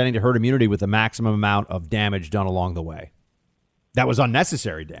yeah, we're getting to herd immunity with the maximum amount of damage done along the way. That was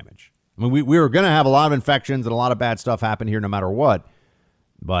unnecessary damage. I mean, we were going to have a lot of infections and a lot of bad stuff happen here no matter what.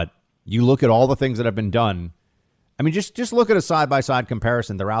 But you look at all the things that have been done. I mean, just look at a side-by-side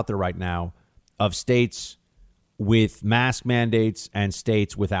comparison. They're out there right now of states with mask mandates and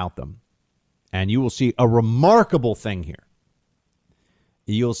states without them. And you will see a remarkable thing here.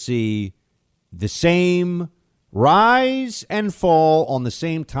 You'll see the same rise and fall on the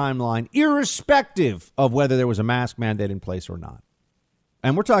same timeline, irrespective of whether there was a mask mandate in place or not.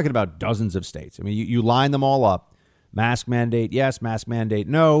 And we're talking about dozens of states. I mean, you line them all up. Mask mandate, yes. Mask mandate,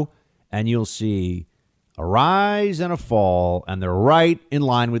 no. And you'll see a rise and a fall, and they're right in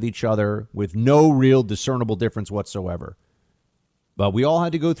line with each other with no real discernible difference whatsoever. But we all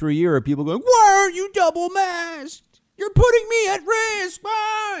had to go through a year of people going, why aren't you double masked? You're putting me at risk.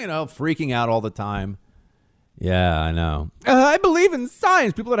 Ah! Freaking out all the time. Yeah, I know. I believe in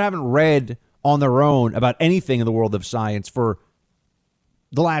science. People that haven't read on their own about anything in the world of science for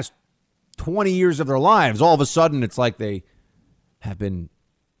the last 20 years of their lives, all of a sudden it's like they have been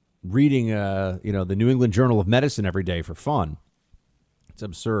reading, the New England Journal of Medicine every day for fun. It's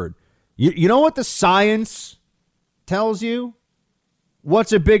absurd. You know what the science tells you?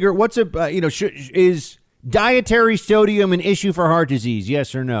 Is dietary sodium an issue for heart disease?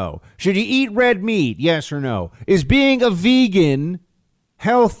 Yes or no? Should you eat red meat? Yes or no? Is being a vegan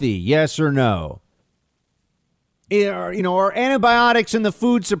healthy? Yes or no? Are antibiotics in the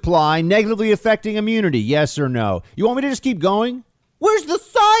food supply negatively affecting immunity? Yes or no? You want me to just keep going? Where's the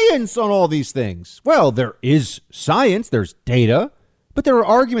science on all these things? Well, there is science. There's data. But there are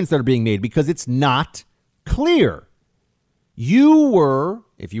arguments that are being made because it's not clear. You were,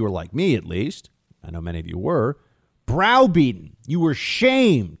 if you were like me at least, I know many of you were, browbeaten. You were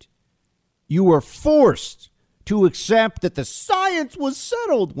shamed. You were forced to accept that the science was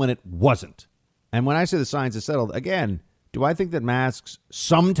settled when it wasn't. And when I say the science is settled, again, do I think that masks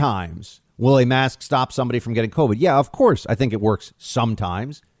sometimes, will a mask stop somebody from getting COVID? Yeah, of course. I think it works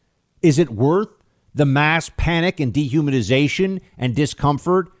sometimes. Is it worth the mass panic and dehumanization and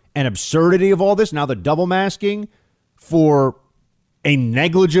discomfort and absurdity of all this? Now the double masking for a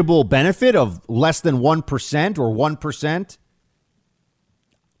negligible benefit of less than 1% or 1%?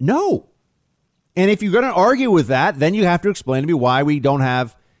 No. And if you're going to argue with that, then you have to explain to me why we don't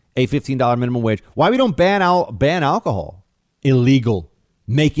have a $15 minimum wage, why we don't ban alcohol. Illegal.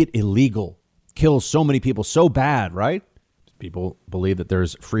 Make it illegal. Kills so many people so bad, right? People believe that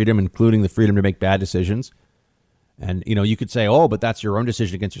there's freedom, including the freedom to make bad decisions. And, you could say, oh, but that's your own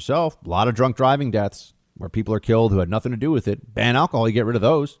decision against yourself. A lot of drunk driving deaths where people are killed who had nothing to do with it. Ban alcohol, you get rid of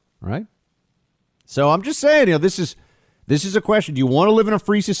those, right? So I'm just saying, this is a question. Do you want to live in a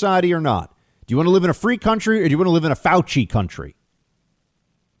free society or not? Do you want to live in a free country or do you want to live in a Fauci country?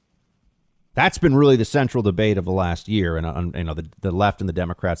 That's been really the central debate of the last year. And, the left and the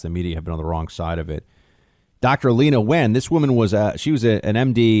Democrats, the media have been on the wrong side of it. Dr. Lena Wen, this woman was an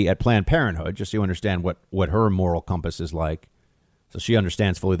MD at Planned Parenthood, just so you understand what her moral compass is like. So she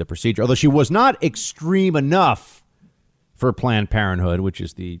understands fully the procedure, although she was not extreme enough for Planned Parenthood, which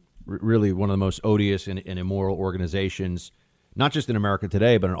is really one of the most odious and immoral organizations, not just in America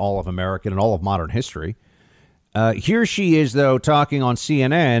today, but in all of America and all of modern history. Here she is, though, talking on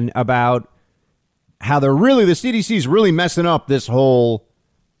CNN about how the CDC is really messing up this whole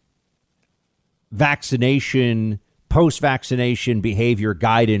vaccination post-vaccination behavior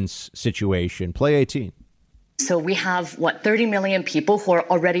guidance situation. Play 18. So we have, 30 million people who are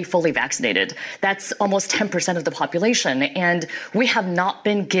already fully vaccinated. That's almost 10% of the population. And we have not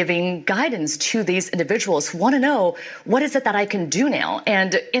been giving guidance to these individuals who want to know, what is it that I can do now?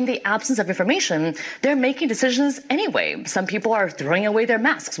 And in the absence of information, they're making decisions anyway. Some people are throwing away their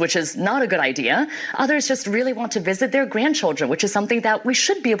masks, which is not a good idea. Others just really want to visit their grandchildren, which is something that we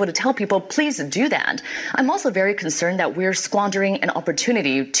should be able to tell people, please do that. I'm also very concerned that we're squandering an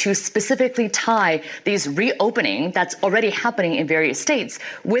opportunity to specifically tie these reopening that's already happening in various states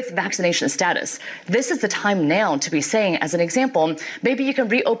with vaccination status. This is the time now to be saying, as an example, maybe you can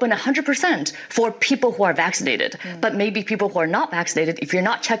reopen 100% for people who are vaccinated, but maybe people who are not vaccinated, if you're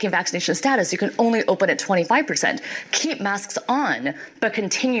not checking vaccination status, you can only open at 25%. Keep masks on, but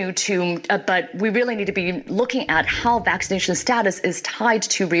continue to, but we really need to be looking at how vaccination status is tied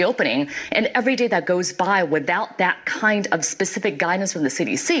to reopening. And every day that goes by without that kind of specific guidance from the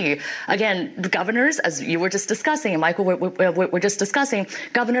CDC, again, the governors, as you were just discussing, and Michael, we're just discussing,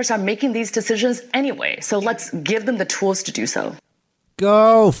 governors are making these decisions anyway. So let's give them the tools to do so.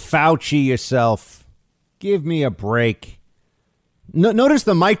 Go Fauci yourself. Give me a break. Notice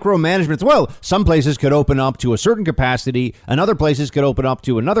the micromanagement. Well, some places could open up to a certain capacity, and other places could open up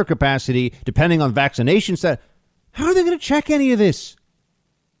to another capacity, depending on vaccination status. How are they going to check any of this?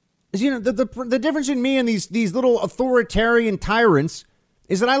 You know, the difference in me and these little authoritarian tyrants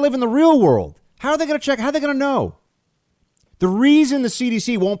is that I live in the real world. How are they going to check? How are they going to know? The reason the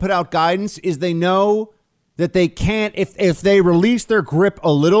CDC won't put out guidance is they know that they can't, if they release their grip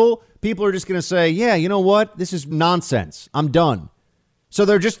a little, people are just going to say, yeah, you know what? This is nonsense. I'm done. So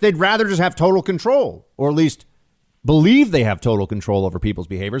they'd rather just have total control, or at least believe they have total control over people's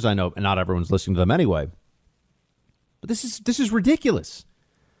behaviors. I know not everyone's listening to them anyway. But this is ridiculous.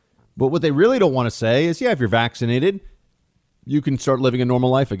 But what they really don't want to say is, yeah, if you're vaccinated, you can start living a normal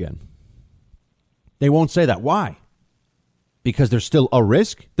life again. They won't say that. Why? Because there's still a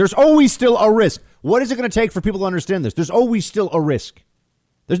risk. There's always still a risk. What is it going to take for people to understand this? There's always still a risk.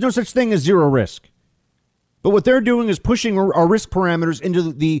 There's no such thing as zero risk. But what they're doing is pushing our risk parameters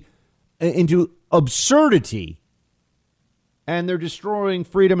into absurdity. And they're destroying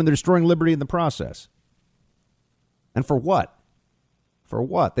freedom and they're destroying liberty in the process. And for what? For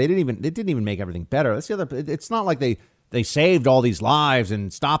what? They didn't even make everything better. That's the other. It's not like they saved all these lives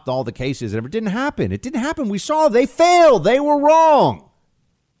and stopped all the cases. It didn't happen. It didn't happen. We saw they failed. They were wrong.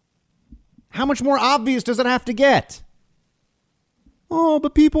 How much more obvious does it have to get? Oh,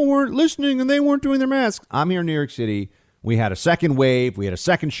 but people weren't listening and they weren't doing their masks. I'm here in New York City. We had a second wave. We had a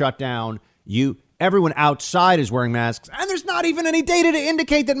second shutdown. Everyone outside is wearing masks. And there's not even any data to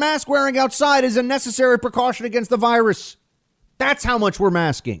indicate that mask wearing outside is a necessary precaution against the virus. That's how much we're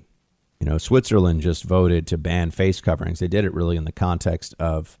masking. You know, Switzerland just voted to ban face coverings. They did it really in the context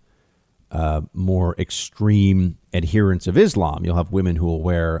of more extreme adherence of Islam. You'll have women who will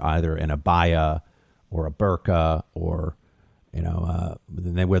wear either an abaya or a burqa, or,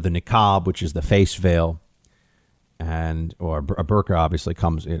 they wear the niqab, which is the face veil. Or a burqa obviously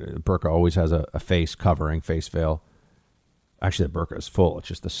burqa always has a face covering, face veil. Actually, the burqa is full. It's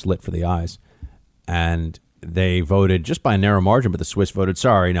just the slit for the eyes. And they voted just by a narrow margin, but the Swiss voted,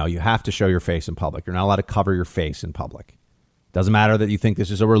 sorry, no, you have to show your face in public. You're not allowed to cover your face in public. Doesn't matter that you think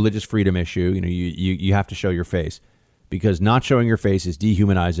this is a religious freedom issue. You have to show your face, because not showing your face is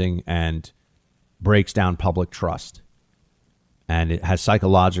dehumanizing and breaks down public trust. And it has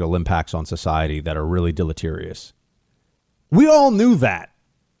psychological impacts on society that are really deleterious. We all knew that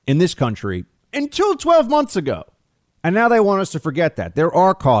in this country until 12 months ago. And now they want us to forget that. There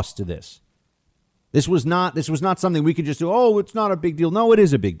are costs to this. This was not something we could just do. Oh, it's not a big deal. No, it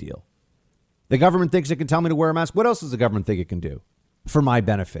is a big deal. The government thinks it can tell me to wear a mask. What else does the government think it can do for my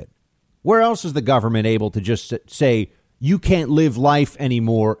benefit? Where else is the government able to just say, you can't live life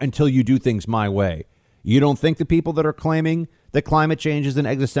anymore until you do things my way? You don't think the people that are claiming that climate change is an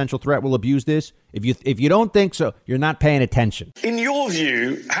existential threat will abuse this? If you don't think so, you're not paying attention. In your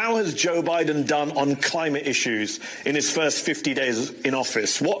view, how has Joe Biden done on climate issues in his first 50 days in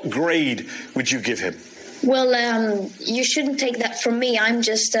office? What grade would you give him? Well, you shouldn't take that from me. I'm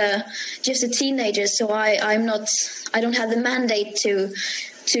just a teenager, so I don't have the mandate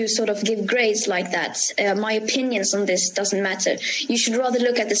to sort of give grades like that. My opinions on this doesn't matter. You should rather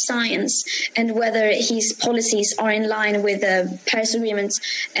look at the science and whether his policies are in line with the Paris Agreement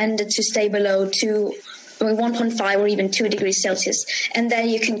and to stay below 1.5 or even 2 degrees Celsius. And then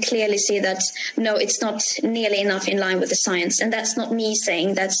you can clearly see that, no, it's not nearly enough in line with the science. And that's not me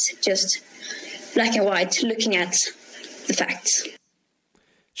saying, that's just black and white, looking at the facts.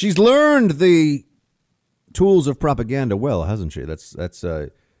 She's learned the tools of propaganda well, hasn't she? That's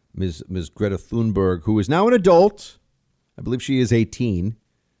Ms. Greta Thunberg, who is now an adult. I believe she is 18.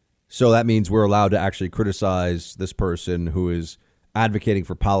 So that means we're allowed to actually criticize this person who is advocating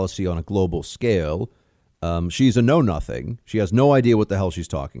for policy on a global scale. She's a know-nothing. She has no idea what the hell she's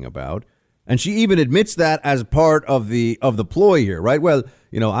talking about. And she even admits that as part of the ploy here, right? Well,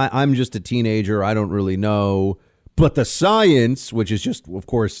 I'm just a teenager. I don't really know. But the science, which is just, of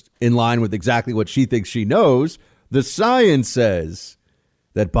course, in line with exactly what she thinks she knows, the science says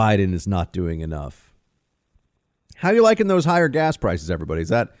that Biden is not doing enough. How are you liking those higher gas prices, everybody? Is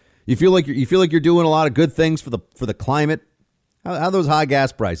that you feel like you're doing a lot of good things for the climate? How are those high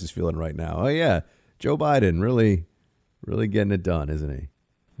gas prices feeling right now? Oh yeah, Joe Biden really getting it done, isn't he?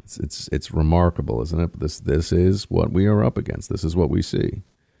 It's remarkable, isn't it? This is what we are up against. This is what we see.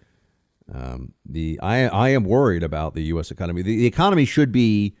 I am worried about the U.S. economy. The economy should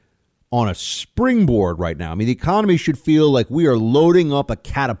be on a springboard right now. I mean, the economy should feel like we are loading up a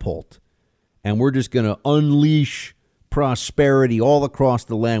catapult and we're just going to unleash prosperity all across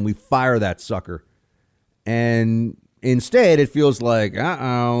the land. We fire that sucker. And instead, it feels like,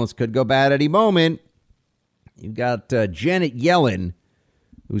 this could go bad any moment. You've got Janet Yellen,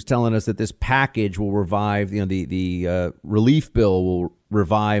 who's telling us that this package will revive, the relief bill will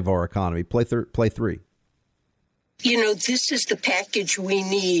revive our economy. Play 3. This is the package we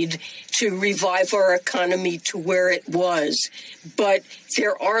need to revive our economy to where it was. But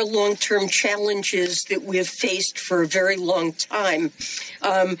there are long-term challenges that we have faced for a very long time.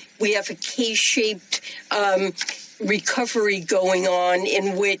 We have a K-shaped recovery going on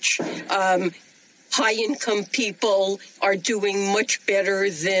in which high-income people are doing much better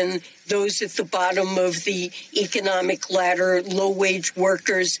than those at the bottom of the economic ladder, low-wage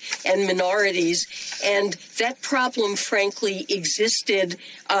workers and minorities. And that problem, frankly, existed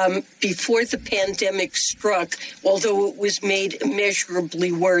before the pandemic struck, although it was made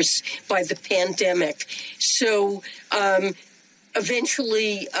immeasurably worse by the pandemic. So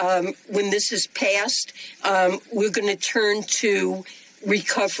eventually, when this is passed, we're going to turn to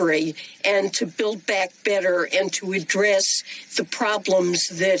recovery and to build back better and to address the problems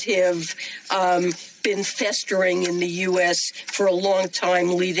that have been festering in the U.S. for a long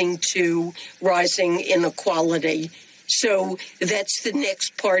time, leading to rising inequality. So that's the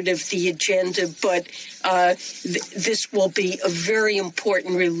next part of the agenda, but this will be a very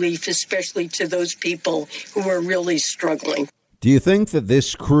important relief, especially to those people who are really struggling. Do you think that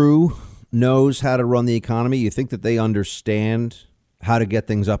this crew knows how to run the economy? You think that they understand how to get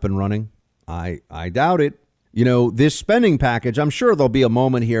things up and running? I doubt it. This spending package, I'm sure there'll be a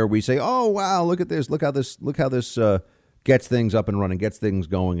moment here we say, oh, wow, look at this. Look how this gets things up and running, gets things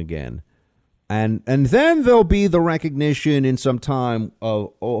going again. And then there'll be the recognition in some time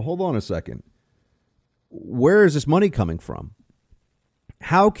of, oh, hold on a second. Where is this money coming from?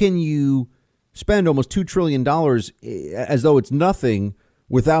 How can you spend almost $2 trillion as though it's nothing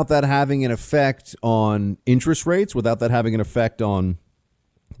without that having an effect on interest rates, without that having an effect on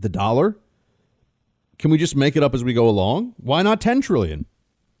the dollar? Can we just make it up as we go along? Why not 10 trillion?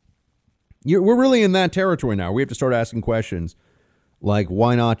 We're really in that territory now. We have to start asking questions like,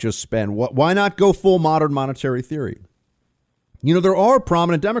 why not just spend? Why not go full modern monetary theory? There are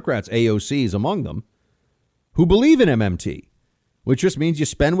prominent Democrats, AOCs among them, who believe in MMT, which just means you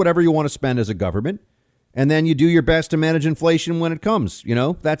spend whatever you want to spend as a government. And then you do your best to manage inflation when it comes.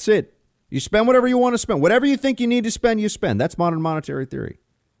 That's it. You spend whatever you want to spend. Whatever you think you need to spend, you spend. That's modern monetary theory.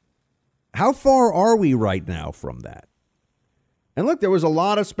 How far are we right now from that? And look, there was a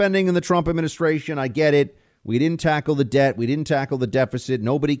lot of spending in the Trump administration. I get it. We didn't tackle the debt. We didn't tackle the deficit.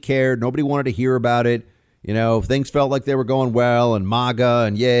 Nobody cared. Nobody wanted to hear about it. Things felt like they were going well and MAGA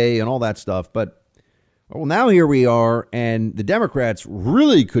and yay and all that stuff. But well, now here we are, and the Democrats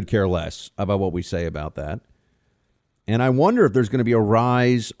really could care less about what we say about that. And I wonder if there's going to be a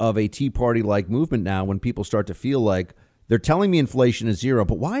rise of a Tea Party-like movement now when people start to feel like they're telling me inflation is zero,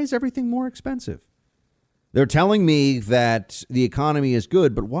 but why is everything more expensive? They're telling me that the economy is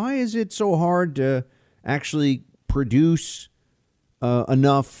good, but why is it so hard to actually produce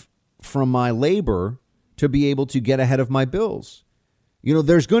enough from my labor to be able to get ahead of my bills?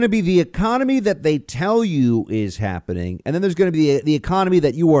 There's going to be the economy that they tell you is happening, and then there's going to be the economy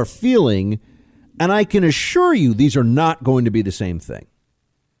that you are feeling. And I can assure you these are not going to be the same thing.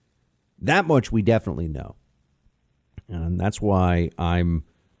 That much we definitely know. And that's why I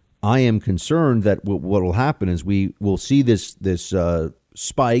am concerned that what will happen is we will see this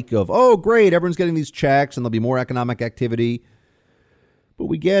spike of, oh, great, everyone's getting these checks and there'll be more economic activity. But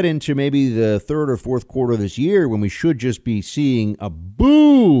we get into maybe the third or fourth quarter of this year when we should just be seeing a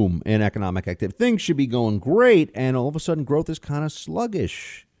boom in economic activity. Things should be going great, and all of a sudden growth is kind of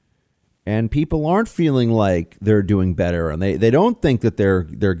sluggish. And people aren't feeling like they're doing better, and they don't think that they're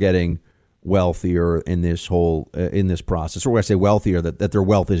getting wealthier in this whole in this process. Or when I say wealthier, that their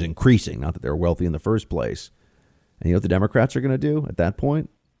wealth is increasing, not that they're wealthy in the first place. And you know what the Democrats are going to do at that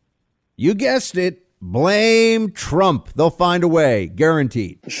point? You guessed it. Blame Trump. They'll find a way,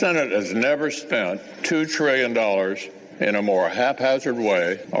 guaranteed. The Senate has never spent $2 trillion in a more haphazard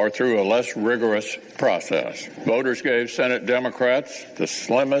way or through a less rigorous process. Voters gave Senate Democrats the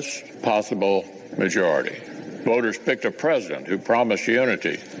slimmest possible majority. Voters picked a president who promised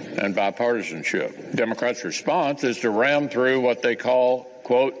unity and bipartisanship. Democrats' response is to ram through what they call,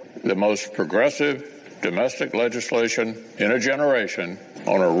 quote, the most progressive domestic legislation in a generation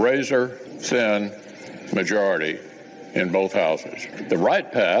on a razor-thin majority in both houses. The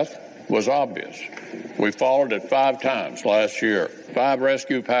right path was obvious. We followed it 5 times last year. 5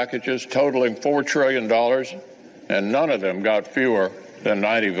 rescue packages totaling $4 trillion, and none of them got fewer than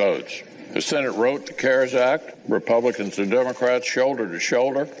 90 votes. The Senate wrote the CARES Act, Republicans and Democrats shoulder to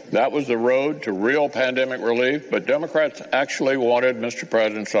shoulder. That was the road to real pandemic relief, but Democrats actually wanted, Mr.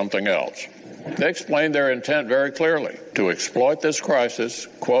 President, something else. They explained their intent very clearly, to exploit this crisis,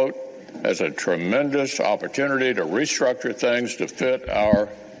 quote, as a tremendous opportunity to restructure things to fit our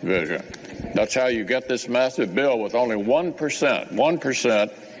vision. That's how you get this massive bill with only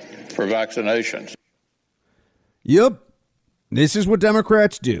 1% for vaccinations. Yep. This is what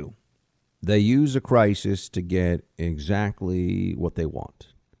Democrats do. They use a crisis to get exactly what they want.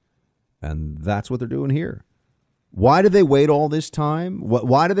 And that's what they're doing here. Why did they wait all this time?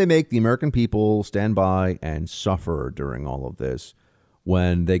 Why did they make the American people stand by and suffer during all of this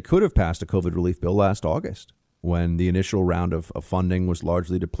when they could have passed a COVID relief bill last August, when the initial round of funding was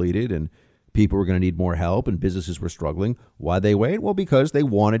largely depleted and people were going to need more help and businesses were struggling? Why they wait? Well, because they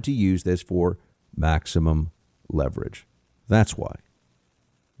wanted to use this for maximum leverage. That's why.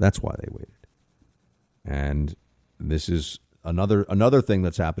 That's why they waited. And this is another thing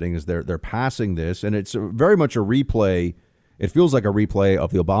that's happening is they're passing this, and it's very much a replay. It feels like a replay of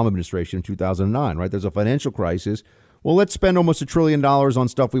the Obama administration in 2009, right? There's a financial crisis. Well, let's spend almost $1 trillion on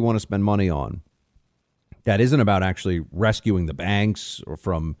stuff we want to spend money on. That isn't about actually rescuing the banks or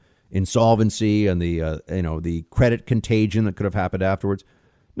from insolvency and the credit contagion that could have happened afterwards.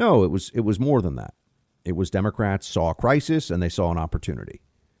 No, it was more than that. It was Democrats saw a crisis and they saw an opportunity.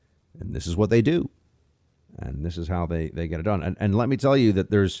 And this is what they do. And this is how they get it done. And let me tell you that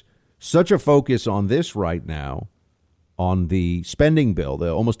there's such a focus on this right now, on the spending bill,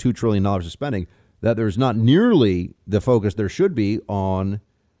 the almost $2 trillion of spending, that there's not nearly the focus there should be on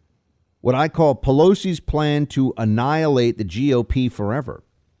what I call Pelosi's plan to annihilate the GOP forever.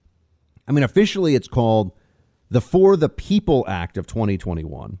 I mean, officially it's called the For the People Act of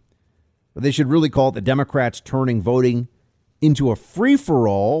 2021, but they should really call it the Democrats turning voting into a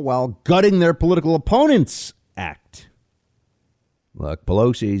free-for-all while gutting their political opponents act. Look,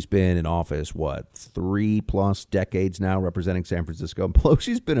 Pelosi's been in office, 3+ decades now, representing San Francisco.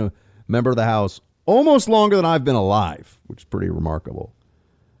 Pelosi's been a member of the House almost longer than I've been alive, which is pretty remarkable.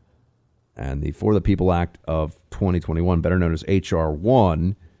 And the For the People Act of 2021, better known as H.R.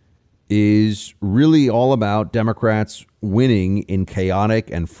 1, is really all about Democrats winning in chaotic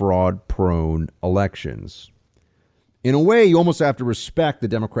and fraud-prone elections. In a way, you almost have to respect the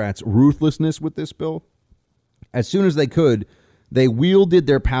Democrats' ruthlessness with this bill. As soon as they could, they wielded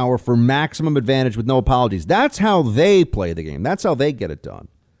their power for maximum advantage with no apologies. That's how they play the game. That's how they get it done.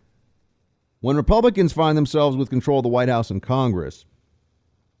 When Republicans find themselves with control of the White House and Congress,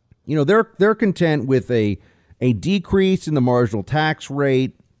 you know, they're content with a decrease in the marginal tax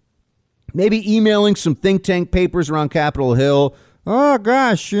rate, maybe emailing some think tank papers around Capitol Hill. Oh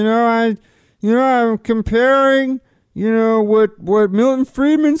gosh, I'm comparing, what Milton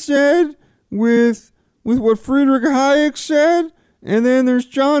Friedman said with what Friedrich Hayek said, and then there's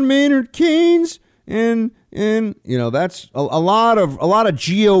John Maynard Keynes, and that's a lot of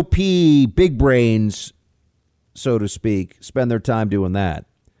GOP big brains, so to speak, spend their time doing that.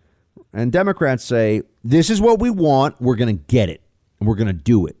 And Democrats say, this is what we want. We're going to get it. And we're going to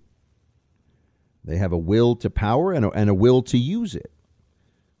do it. They have a will to power and a will to use it.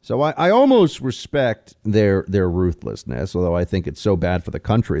 So I almost respect their ruthlessness, although I think it's so bad for the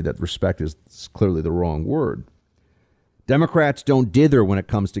country that respect is clearly the wrong word. Democrats don't dither when it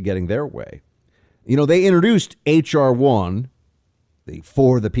comes to getting their way. They introduced H.R. 1, the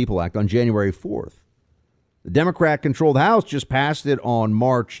For the People Act, on January 4th. The Democrat-controlled House just passed it on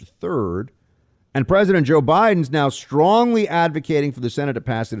March 3rd. And President Joe Biden's now strongly advocating for the Senate to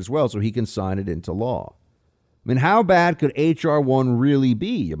pass it as well so he can sign it into law. I mean, how bad could H.R. 1 really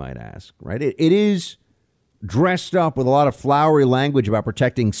be, you might ask, right? It is dressed up with a lot of flowery language about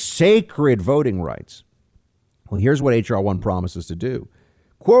protecting sacred voting rights. Well, here's what H.R. 1 promises to do.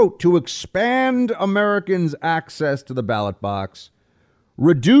 Quote, to expand Americans' access to the ballot box,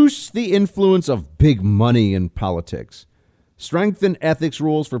 reduce the influence of big money in politics, strengthen ethics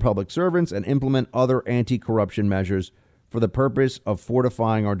rules for public servants, and implement other anti-corruption measures for the purpose of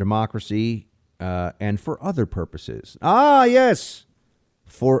fortifying our democracy and for other purposes. Ah, yes,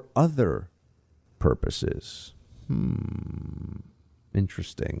 for other purposes.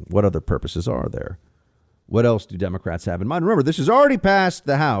 Interesting. What other purposes are there? What else do Democrats have in mind? Remember, this has already passed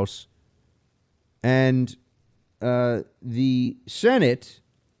the House, and the Senate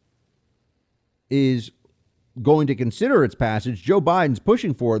is going to consider its passage. Joe Biden's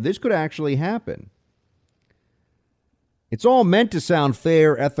pushing for it. This could actually happen. It's all meant to sound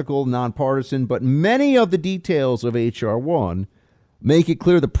fair, ethical, nonpartisan, but many of the details of H.R. 1 make it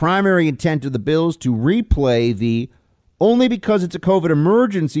clear the primary intent of the bill is to replay the only because it's a COVID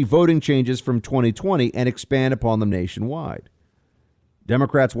emergency voting changes from 2020 and expand upon them nationwide.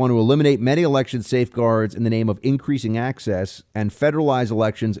 Democrats want to eliminate many election safeguards in the name of increasing access and federalize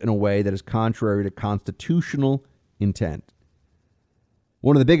elections in a way that is contrary to constitutional intent.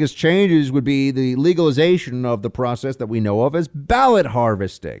 One of the biggest changes would be the legalization of the process that we know of as ballot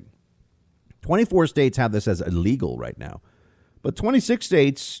harvesting. 24 states have this as illegal right now, but 26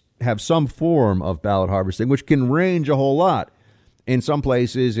 states have some form of ballot harvesting, which can range a whole lot. In some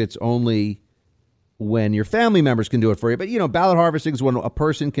places, it's only when your family members can do it for you. But, you know, ballot harvesting is when a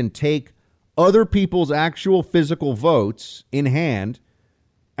person can take other people's actual physical votes in hand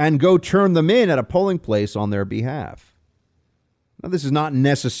and go turn them in at a polling place on their behalf. Now, this is not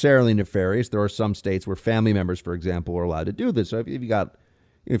necessarily nefarious. There are some states where family members, for example, are allowed to do this. So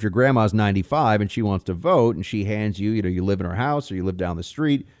if your grandma's 95 and she wants to vote and she hands you, you live in her house or you live down the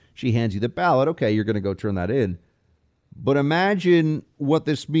street, she hands you the ballot. Okay, you're going to go turn that in. But imagine what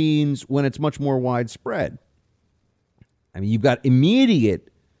this means when it's much more widespread. I mean, you've got immediate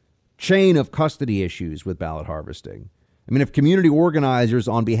chain of custody issues with ballot harvesting. I mean, if community organizers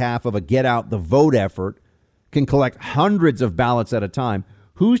on behalf of a get out the vote effort can collect hundreds of ballots at a time,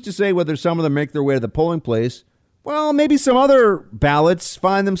 who's to say whether some of them make their way to the polling place? Well, maybe some other ballots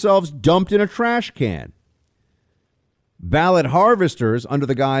find themselves dumped in a trash can. Ballot harvesters, under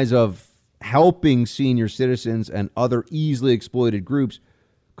the guise of helping senior citizens and other easily exploited groups,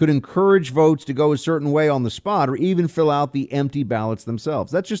 could encourage votes to go a certain way on the spot or even fill out the empty ballots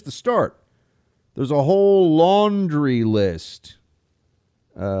themselves. That's just the start. There's a whole laundry list.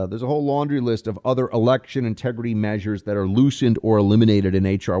 Of other election integrity measures that are loosened or eliminated in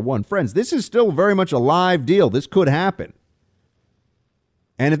H.R. 1. Friends, this is still very much a live deal. This could happen.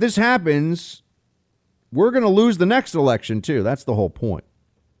 And if this happens, we're going to lose the next election, too. That's the whole point.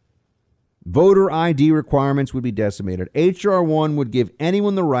 Voter ID requirements would be decimated. H.R. 1 would give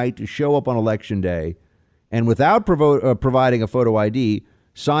anyone the right to show up on Election Day and without providing a photo ID,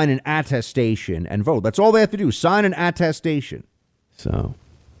 sign an attestation and vote. That's all they have to do, sign an attestation. So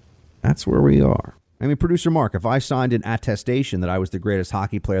that's where we are. I mean, Producer Mark, if I signed an attestation that I was the greatest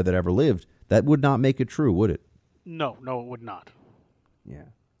hockey player that ever lived, that would not make it true, would it? No, it would not. Yeah.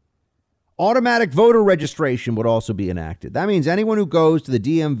 Automatic voter registration would also be enacted. That means anyone who goes to the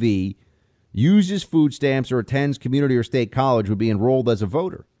DMV, uses food stamps, or attends community or state college would be enrolled as a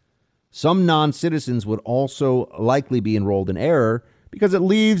voter. Some non-citizens would also likely be enrolled in error because it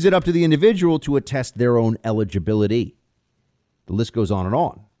leaves it up to the individual to attest their own eligibility. The list goes on and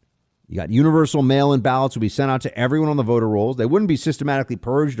on. You got universal mail-in ballots will be sent out to everyone on the voter rolls. They wouldn't be systematically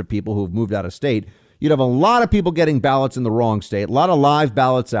purged of people who have moved out of state. You'd have a lot of people getting ballots in the wrong state, a lot of live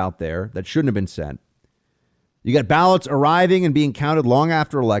ballots out there that shouldn't have been sent. You got ballots arriving and being counted long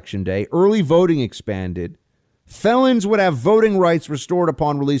after Election Day. Early voting expanded. Felons would have voting rights restored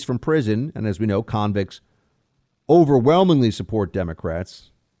upon release from prison. And as we know, convicts overwhelmingly support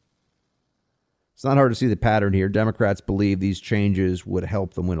Democrats. It's not hard to see the pattern here. Democrats believe these changes would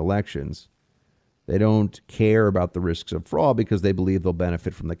help them win elections. They don't care about the risks of fraud because they believe they'll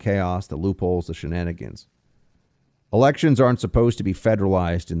benefit from the chaos, the loopholes, the shenanigans. Elections aren't supposed to be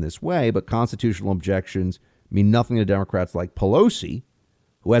federalized in this way, but constitutional objections mean nothing to Democrats like Pelosi,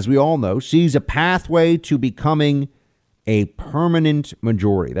 who, as we all know, sees a pathway to becoming a permanent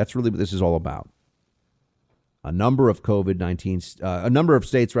majority. That's really what this is all about. A number of states have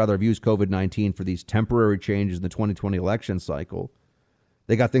used COVID-19 for these temporary changes in the 2020 election cycle.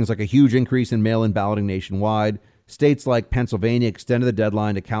 They got things like a huge increase in mail-in balloting nationwide, States like Pennsylvania extended the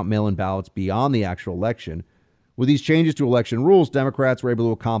deadline to count mail-in ballots beyond the actual election. With these changes to election rules, Democrats were able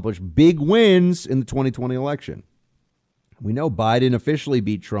to accomplish big wins in the 2020 election. We know Biden officially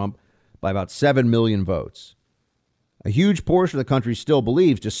beat Trump by about 7 million votes. A huge portion of the country still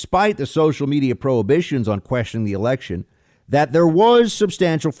believes, despite the social media prohibitions on questioning the election, that there was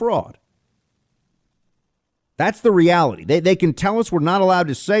substantial fraud. That's the reality. They can tell us we're not allowed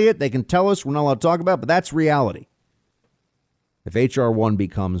to say it. They can tell us we're not allowed to talk about it, but that's reality. If H.R. 1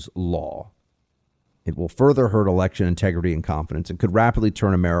 becomes law, it will further hurt election integrity and confidence and could rapidly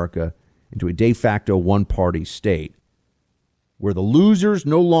turn America into a de facto one-party state where the losers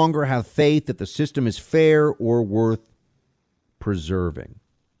no longer have faith that the system is fair or worth preserving.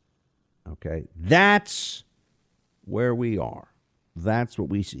 Okay, that's where we are. That's what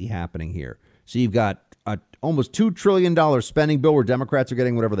we see happening here. So you've got a almost $2 trillion spending bill where Democrats are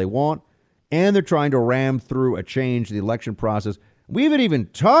getting whatever they want, and they're trying to ram through a change to the election process. We haven't even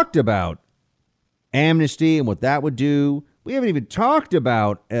talked about amnesty and what that would do. We haven't even talked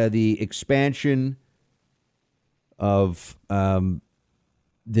about the expansion of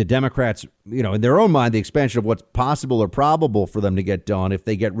the Democrats, in their own mind, the expansion of what's possible or probable for them to get done if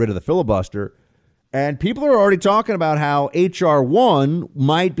they get rid of the filibuster. And people are already talking about how H.R. 1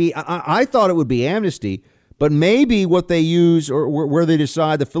 might be, I thought it would be amnesty, but maybe what they use or where they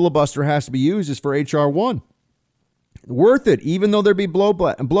decide the filibuster has to be used is for H.R. 1. Worth it, even though there'd be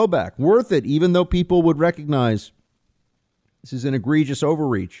blowback. Worth it, even though people would recognize this is an egregious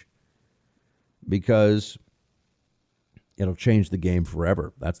overreach, because it'll change the game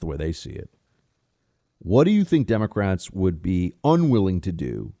forever. That's the way they see it. What do you think Democrats would be unwilling to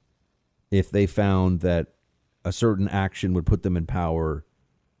do if they found that a certain action would put them in power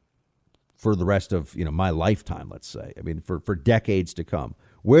for the rest of, my lifetime, let's say? I mean, for decades to come.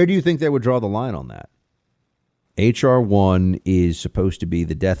 Where do you think they would draw the line on that? H.R. 1 is supposed to be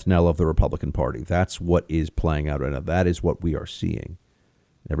the death knell of the Republican Party. That's what is playing out right now. That is what we are seeing.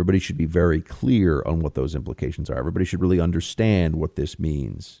 Everybody should be very clear on what those implications are. Everybody should really understand what this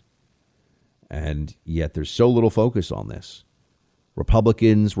means. And yet there's so little focus on this.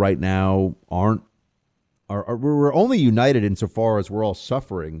 Republicans right now we're only united insofar as we're all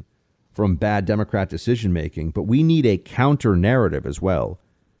suffering from bad Democrat decision making, but we need a counter narrative as well.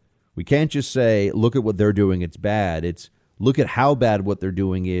 We can't just say, look at what they're doing, it's bad. It's look at how bad what they're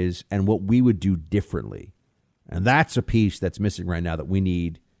doing is and what we would do differently. And that's a piece that's missing right now that we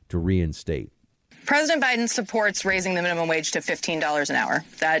need to reinstate. President Biden supports raising the minimum wage to $15 an hour.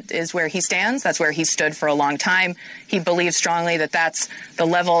 That is where he stands. That's where he stood for a long time. He believes strongly that that's the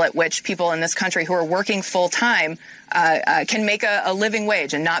level at which people in this country who are working full time can make a living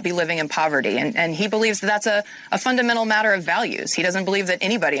wage and not be living in poverty. And he believes that that's a fundamental matter of values. He doesn't believe that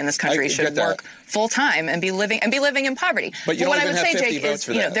anybody in this country should work full time and be living in poverty. But you don't what even I would have say, 50 Jake, votes is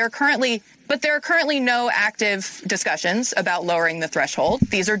for that. there are currently no active discussions about lowering the threshold.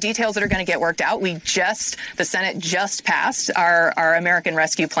 These are details that are going to get worked out. The Senate just passed our American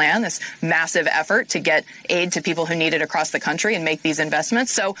Rescue Plan, this massive effort to get aid to people who need it across the country and make these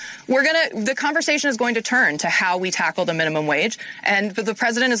investments. So the conversation is going to turn to how we tackle the minimum wage. And the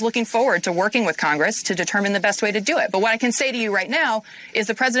president is looking forward to working with Congress to determine the best way to do it. But what I can say to you right now is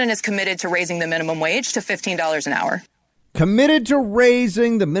the president is committed to raising the minimum wage to $15 an hour. Committed to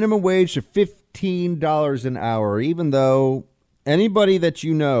raising the minimum wage to $15 an hour, even though anybody that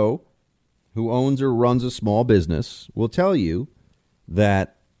you know who owns or runs a small business will tell you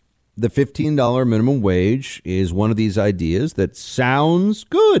that the $15 minimum wage is one of these ideas that sounds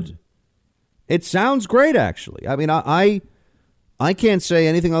good. It sounds great, actually. I mean, I can't say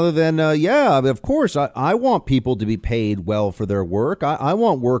anything other than, of course, I want people to be paid well for their work. I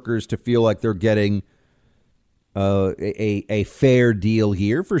want workers to feel like they're getting a fair deal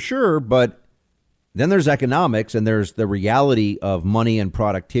here for sure. But then there's economics and there's the reality of money and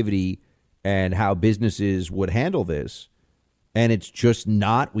productivity and how businesses would handle this. And it's just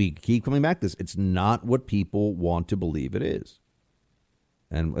not, we keep coming back to this, it's not what people want to believe it is.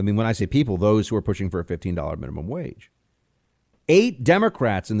 And I mean, when I say people, those who are pushing for a $15 minimum wage. 8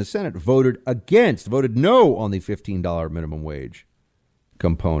 Democrats in the Senate voted no on the $15 minimum wage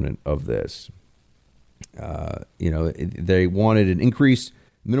component of this. They wanted an increased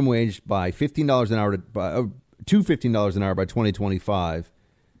minimum wage by $15 an hour to $15 an hour by 2025.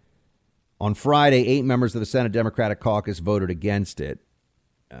 On Friday, 8 members of the Senate Democratic Caucus voted against it.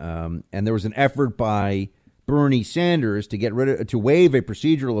 And there was an effort by Bernie Sanders to waive a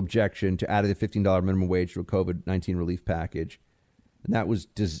procedural objection to adding the $15 minimum wage to a COVID-19 relief package. And that was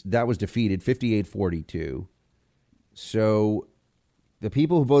defeated 58-42. So the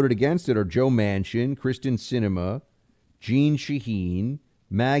people who voted against it are Joe Manchin, Kristen Sinema, Jeanne Shaheen,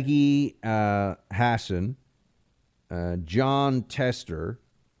 Maggie Hassan, John Tester,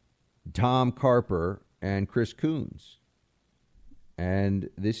 Tom Carper, and Chris Coons. And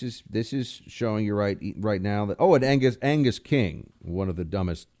this is showing you right now that and Angus King, one of the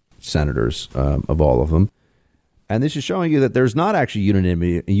dumbest senators of all of them. And this is showing you that there's not actually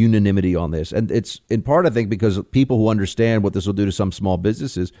unanimity on this. And it's in part, I think, because people who understand what this will do to some small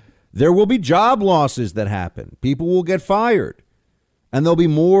businesses, there will be job losses that happen. People will get fired. And there'll be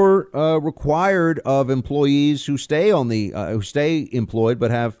more required of employees who stay employed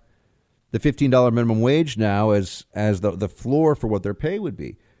but have the $15 minimum wage now as the floor for what their pay would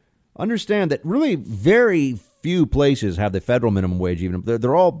be. Understand that really very few places have the federal minimum wage. Even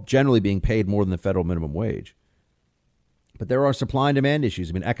they're all generally being paid more than the federal minimum wage. But there are supply and demand issues.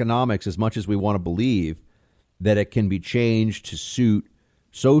 I mean, economics, as much as we want to believe that it can be changed to suit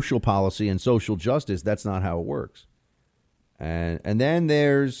social policy and social justice, that's not how it works. And then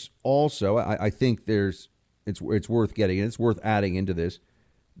there's also, I think it's worth getting, and it's worth adding into this,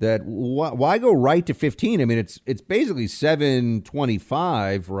 that why go right to 15? I mean, it's basically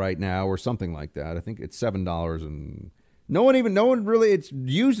 $7.25 right now or something like that. I think it's $7, and no one really, it's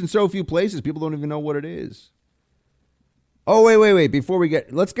used in so few places, people don't even know what it is. Oh, wait.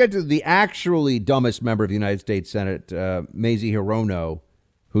 Let's get to the actually dumbest member of the United States Senate, Mazie Hirono,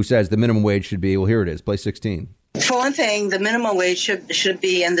 who says the minimum wage should be, well, here it is, play 16. For one thing, the minimum wage should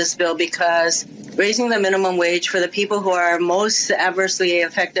be in this bill because raising the minimum wage for the people who are most adversely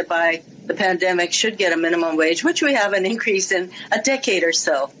affected by the pandemic should get a minimum wage, which we haven't increased in a decade or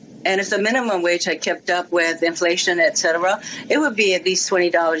so. And if the minimum wage had kept up with inflation, et cetera, it would be at least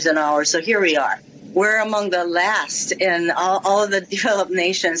 $20 an hour. So here we are. We're among the last in all of the developed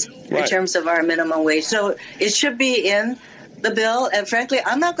nations in terms of our minimum wage. So it should be in the bill. And frankly,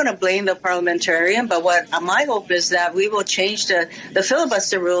 I'm not going to blame the parliamentarian, but what my hope is that we will change the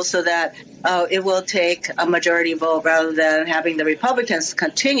filibuster rules so that it will take a majority vote rather than having the Republicans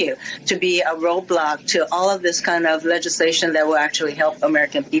continue to be a roadblock to all of this kind of legislation that will actually help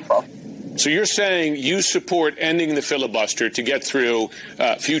American people. So you're saying you support ending the filibuster to get through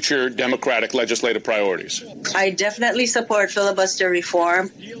future Democratic legislative priorities? I definitely support filibuster reform.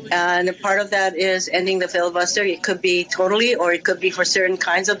 And part of that is ending the filibuster. It could be totally, or it could be for certain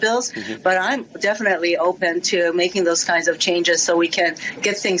kinds of bills. Mm-hmm. But I'm definitely open to making those kinds of changes so we can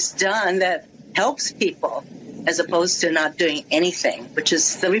get things done that helps people as opposed to not doing anything, which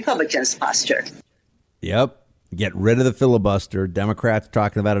is the Republicans' posture. Yep. Get rid of the filibuster. Democrats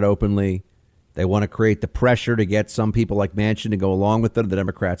talking about it openly. They want to create the pressure to get some people like Manchin to go along with them, the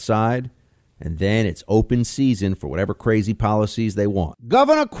Democrat side. And then it's open season for whatever crazy policies they want.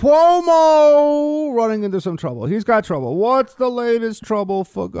 Governor Cuomo running into some trouble. He's got trouble. What's the latest trouble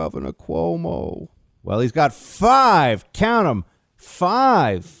for Governor Cuomo? Well, he's got 5, count them,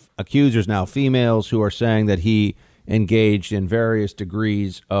 5 accusers now, females, who are saying that he engaged in various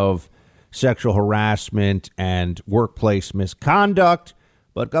degrees of sexual harassment and workplace misconduct.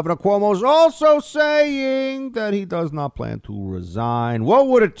 But Governor Cuomo is also saying that he does not plan to resign. What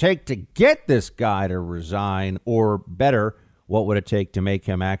would it take to get this guy to resign? Or better, what would it take to make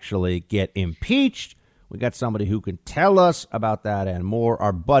him actually get impeached? We got somebody who can tell us about that and more.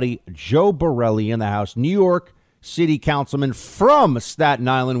 Our buddy Joe Borelli in the House, New York City Councilman from Staten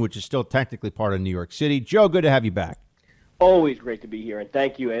Island, which is still technically part of New York City. Joe, good to have you back. Always great to be here, and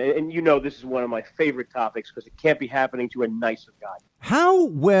thank you. And you know this is one of my favorite topics because it can't be happening to a nicer guy. How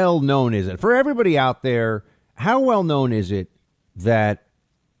well known is it, for everybody out there, how well known is it that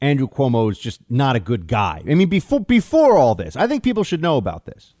Andrew Cuomo is just not a good guy? I mean, before all this, I think people should know about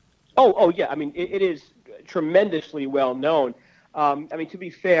this. Oh yeah. I mean, it is tremendously well known. I mean, to be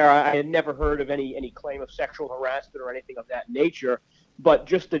fair, I had never heard of any claim of sexual harassment or anything of that nature. But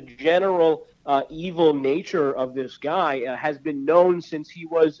just the general evil nature of this guy has been known since he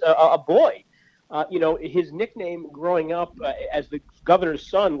was a boy. His nickname growing up as the governor's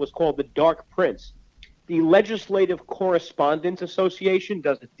son was called the Dark Prince. The Legislative Correspondents Association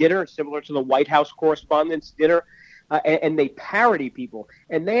does a dinner similar to the White House Correspondents' Dinner, and they parody people.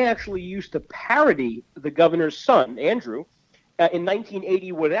 And they actually used to parody the governor's son, Andrew, in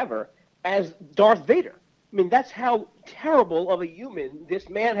 1980 whatever, as Darth Vader. I mean, that's how terrible of a human this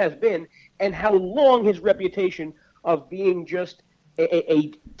man has been and how long his reputation of being just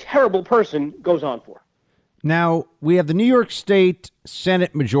a terrible person goes on for. Now, we have the New York State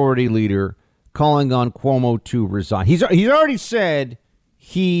Senate Majority Leader calling on Cuomo to resign. He's already said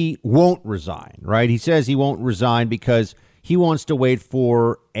he won't resign, right? He says he won't resign because he wants to wait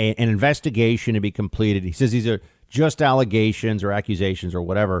for an investigation to be completed. He says he's a just allegations or accusations or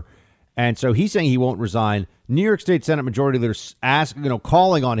whatever. And so he's saying he won't resign. New York State Senate Majority Leaders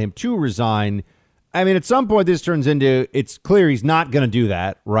calling on him to resign. I mean, at some point this turns into, it's clear he's not going to do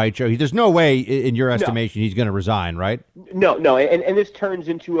that, right, Joe? There's no way, in your estimation, he's going to resign, right? No. And this turns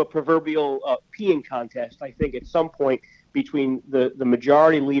into a proverbial peeing contest, I think, at some point between the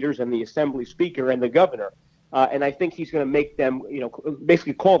majority leaders and the assembly speaker and the governor. And I think he's going to make them,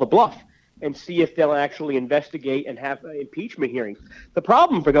 basically call the bluff and see if they'll actually investigate and have impeachment hearings. The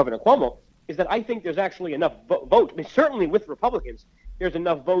problem for Governor Cuomo is that I think there's actually enough votes. I mean, certainly with Republicans, there's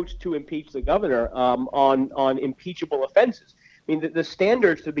enough votes to impeach the governor on impeachable offenses. I mean, the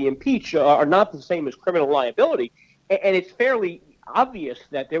standards to be impeached are not the same as criminal liability, and it's fairly obvious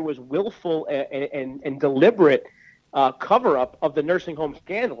that there was willful and deliberate cover-up of the nursing home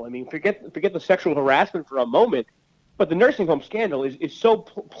scandal. I mean, forget the sexual harassment for a moment, but the nursing home scandal is so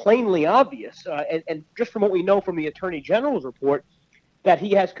plainly obvious, and just from what we know from the Attorney General's report, that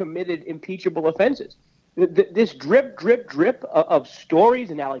he has committed impeachable offenses. This drip of stories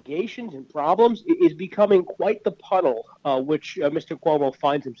and allegations and problems is becoming quite the puddle which Mr. Cuomo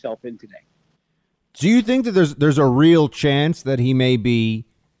finds himself in today. Do you think that there's a real chance that he may be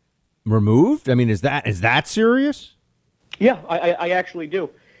removed? I mean, is that serious? Yeah, I actually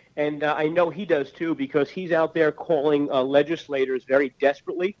do. And I know he does, too, because he's out there calling legislators very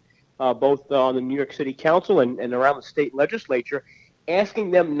desperately, both on the New York City Council and around the state legislature, asking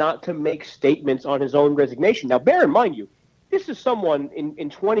them not to make statements on his own resignation. Now, bear in mind, this is someone in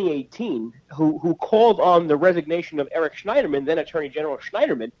 2018 who called on the resignation of Eric Schneiderman, then Attorney General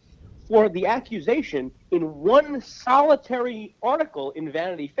Schneiderman, for the accusation in one solitary article in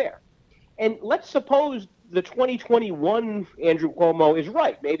Vanity Fair. And let's suppose the 2021 Andrew Cuomo is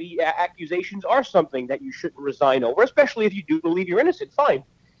right. Maybe accusations are something that you shouldn't resign over, especially if you do believe you're innocent. Fine.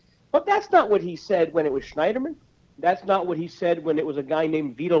 But that's not what he said when it was Schneiderman. That's not what he said when it was a guy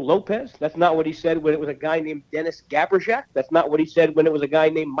named Vito Lopez. That's not what he said when it was a guy named Dennis Gaberzak. That's not what he said when it was a guy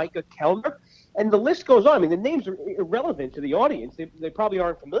named Micah Kellner. And the list goes on. I mean, the names are irrelevant to the audience. They probably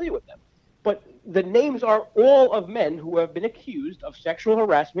aren't familiar with them. But the names are all of men who have been accused of sexual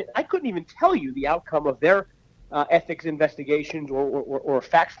harassment. I couldn't even tell you the outcome of their ethics investigations or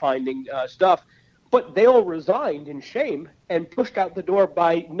fact-finding stuff. But they all resigned in shame and pushed out the door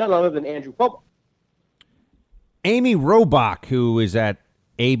by none other than Andrew Cuomo. Amy Robach, who is at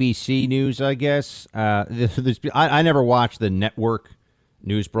ABC News, I guess. I never watched the network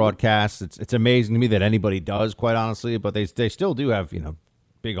news broadcasts. It's amazing to me that anybody does, quite honestly, but they still do have,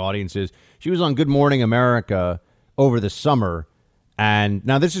 big audiences. She was on Good Morning America over the summer. And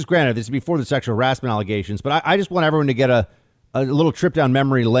now this is before the sexual harassment allegations, but I just want everyone to get a little trip down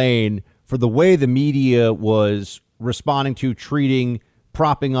memory lane for the way the media was responding to, treating,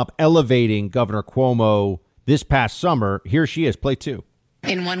 propping up, elevating Governor Cuomo this past summer. Here she is. Play 2.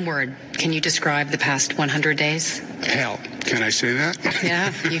 In one word, can you describe the past 100 days? Hell. Can I say that?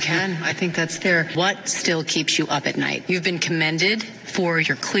 Yeah, you can. I think that's fair. What still keeps you up at night? You've been commended for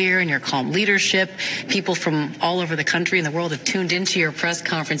your clear and your calm leadership. People from all over the country and the world have tuned into your press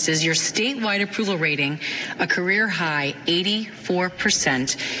conferences. Your statewide approval rating, a career high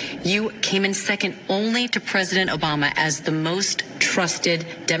 84%. You came in second only to President Obama as the most trusted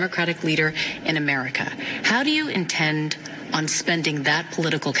Democratic leader in America. How do you intend on spending that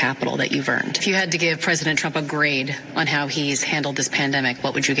political capital that you've earned? If you had to give President Trump a grade on how he's handled this pandemic,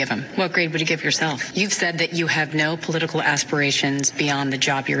 what would you give him? What grade would you give yourself? You've said that you have no political aspirations beyond the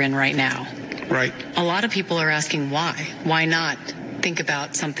job you're in right now. Right. A lot of people are asking why. Why not think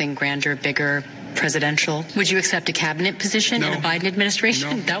about something grander, bigger, presidential? Would you accept a cabinet position in a Biden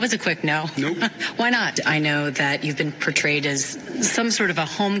administration? No. That was a quick no. Nope. Why not? I know that you've been portrayed as some sort of a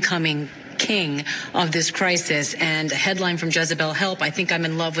homecoming king of this crisis, and a headline from Jezebel Help, I think I'm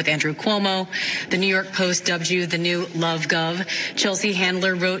in love with Andrew Cuomo. The New York Post dubbed you the new Love Gov. Chelsea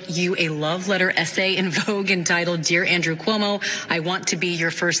Handler wrote you a love letter essay in Vogue entitled Dear Andrew Cuomo, I want to be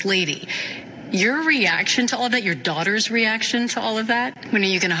your first lady. Your reaction to all of that, your daughter's reaction to all of that, when are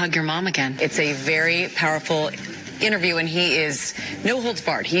you going to hug your mom again? It's a very powerful interview, and he is no holds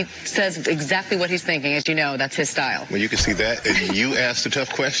barred. He says exactly what he's thinking. As you know, that's his style. Well, you can see that, and you ask the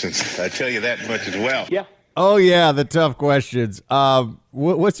tough questions. I tell you that much as well. Yeah. Oh, yeah, the tough questions.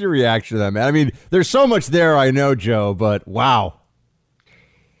 What's your reaction to that, man? I mean, there's so much there, I know, Joe, but wow.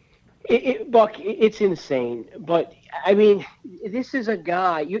 Buck, it's insane. But, I mean, this is a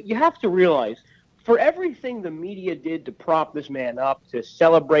guy, you have to realize, for everything the media did to prop this man up, to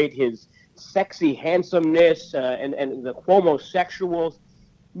celebrate his sexy handsomeness and the Cuomo-sexuals,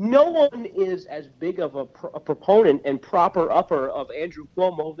 no one is as big of a proponent and proper upper of Andrew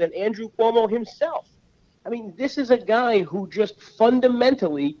Cuomo than Andrew Cuomo himself. I mean, this is a guy who just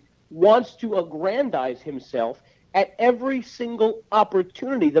fundamentally wants to aggrandize himself at every single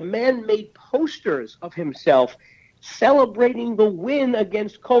opportunity. The man made posters of himself celebrating the win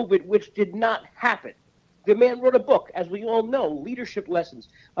against COVID, which did not happen. The man wrote a book, as we all know, Leadership Lessons,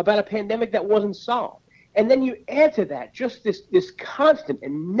 about a pandemic that wasn't solved. And then you add to that just this constant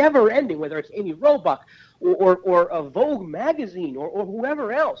and never-ending, whether it's Amy Robach or a Vogue magazine or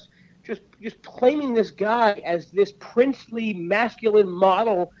whoever else, just claiming this guy as this princely, masculine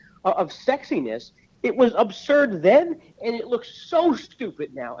model of sexiness. It was absurd then, and it looks so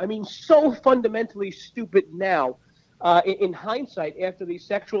stupid now. I mean, so fundamentally stupid now in hindsight after these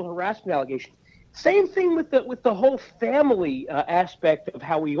sexual harassment allegations. Same thing with the whole family aspect of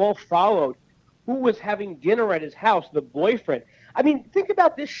how we all followed who was having dinner at his house, the boyfriend. I mean, think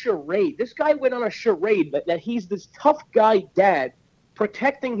about this charade. This guy went on a charade that he's this tough guy dad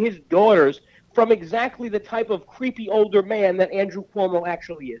protecting his daughters from exactly the type of creepy older man that Andrew Cuomo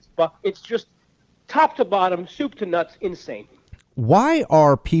actually is. But it's just top to bottom, soup to nuts, insane. Why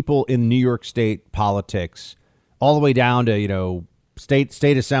are people in New York State politics, all the way down to,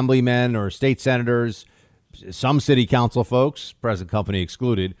 state assemblymen or state senators, some city council folks, present company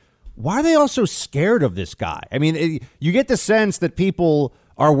excluded, why are they all so scared of this guy? I mean, you get the sense that people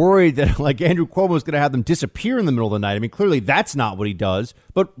are worried that like Andrew Cuomo is going to have them disappear in the middle of the night. I mean, clearly that's not what he does.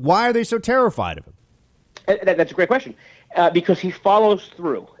 But why are they so terrified of him? That's a great question. Because he follows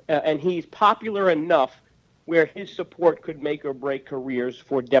through and he's popular enough where his support could make or break careers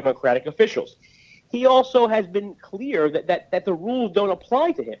for Democratic officials. He also has been clear that the rules don't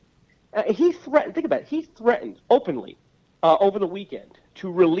apply to him. He threatened, think about it, he threatened openly over the weekend to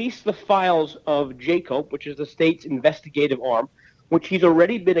release the files of JCOPE, which is the state's investigative arm, which he's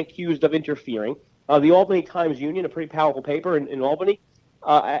already been accused of interfering. The Albany Times-Union, a pretty powerful paper in Albany,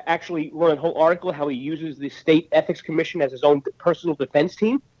 actually wrote a whole article how he uses the State Ethics Commission as his own personal defense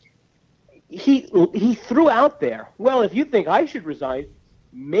team. He threw out there, well, if you think I should resign,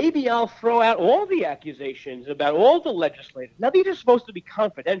 maybe I'll throw out all the accusations about all the legislators. Now, these are supposed to be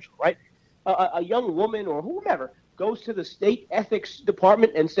confidential, right? A young woman or whomever goes to the state ethics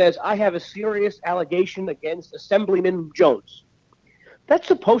department and says, I have a serious allegation against Assemblyman Jones. That's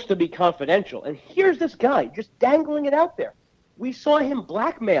supposed to be confidential. And here's this guy just dangling it out there. We saw him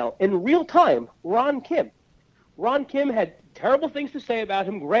blackmail in real time Ron Kim. Ron Kim had terrible things to say about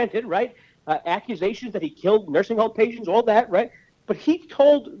him, granted, right? Accusations that he killed nursing home patients, all that, right? But he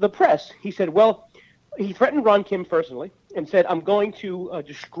told the press, he said, well, he threatened Ron Kim personally and said, I'm going to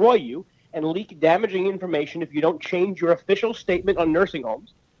destroy you and leak damaging information if you don't change your official statement on nursing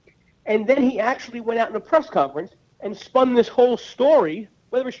homes. And then he actually went out in a press conference and spun this whole story,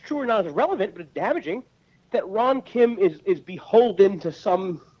 whether it's true or not is relevant, but it's damaging, that Ron Kim is beholden to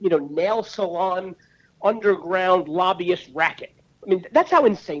some, nail salon, underground lobbyist racket. I mean, that's how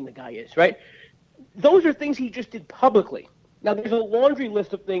insane the guy is, right? Those are things he just did publicly. Now, there's a laundry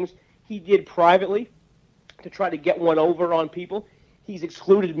list of things he did privately to try to get one over on people. He's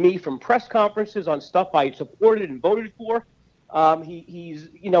excluded me from press conferences on stuff I supported and voted for.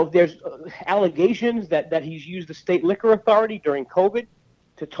 There's allegations that he's used the state liquor authority during COVID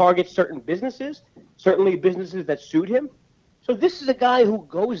to target certain businesses, certainly businesses that sued him. So this is a guy who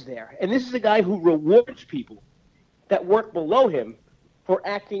goes there, and this is a guy who rewards people that work below him for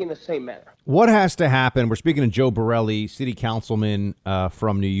acting in the same manner. What has to happen? We're speaking to Joe Borelli, city councilman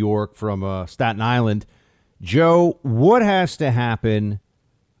from New York, from Staten Island. Joe, what has to happen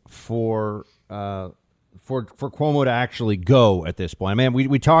for Cuomo to actually go at this point? I mean,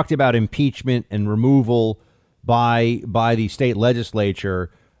 we talked about impeachment and removal by the state legislature.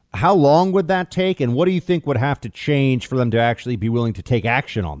 How long would that take, and what do you think would have to change for them to actually be willing to take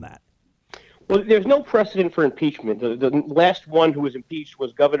action on that? Well, there's no precedent for impeachment. The last one who was impeached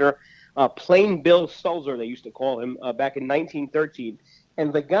was Governor Plain Bill Sulzer, they used to call him, back in 1913.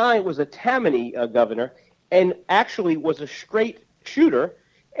 And the guy was a Tammany governor and actually was a straight shooter.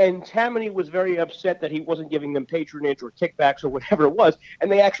 And Tammany was very upset that he wasn't giving them patronage or kickbacks or whatever it was. And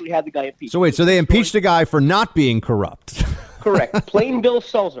they actually had the guy impeached. So wait, so they impeached a guy for not being corrupt. Correct. Plain Bill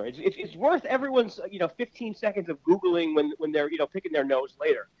Sulzer. It's worth everyone's 15 seconds of Googling when they're picking their nose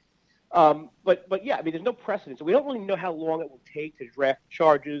later. But yeah, I mean, there's no precedent, so we don't really know how long it will take to draft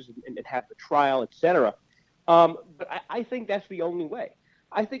charges and have the trial, etc. But I think that's the only way.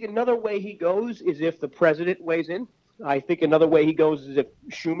 I think another way he goes is if the president weighs in. I think another way he goes is if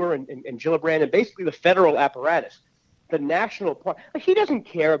Schumer and Gillibrand and basically the federal apparatus, the national party. He doesn't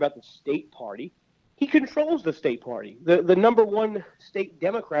care about the state party. He controls the state party. The number one state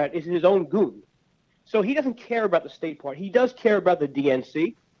Democrat is his own goon. So he doesn't care about the state party. He does care about the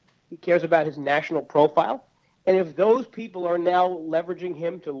DNC. He cares about his national profile. And if those people are now leveraging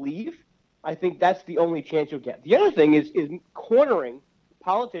him to leave, I think that's the only chance you'll get. The other thing is cornering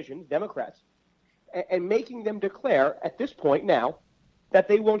politicians, Democrats, and making them declare at this point now that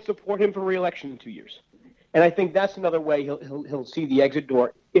they won't support him for re-election in 2 years. And I think that's another way he'll see the exit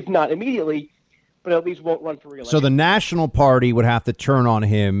door, if not immediately, but at least won't run for re-election. So the National Party would have to turn on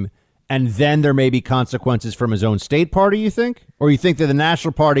him, and then there may be consequences from his own state party, you think? Or you think that the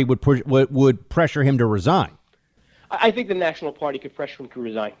National Party would pressure him to resign? I think the National Party could pressure him to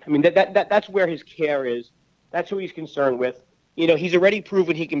resign. I mean, that's where his care is. That's who he's concerned with. You know, he's already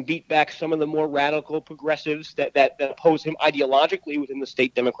proven he can beat back some of the more radical progressives that oppose him ideologically within the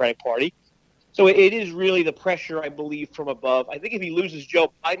state Democratic Party. So it is really the pressure, I believe, from above. I think if he loses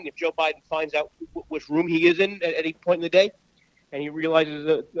Joe Biden, if Joe Biden finds out which room he is in at any point in the day, and he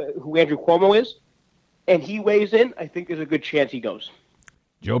realizes who Andrew Cuomo is, and he weighs in, I think there's a good chance he goes.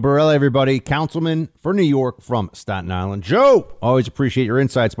 Joe Burrell, everybody, councilman for New York from Staten Island. Joe, always appreciate your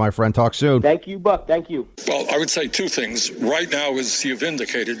insights, my friend. Talk soon. Thank you, Buck. Thank you. Well, I would say two things. Right now, as you've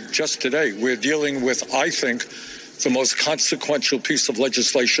indicated, just today, we're dealing with, I think, the most consequential piece of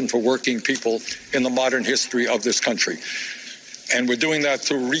legislation for working people in the modern history of this country. And we're doing that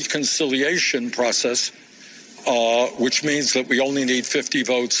through a reconciliation process, which means that we only need 50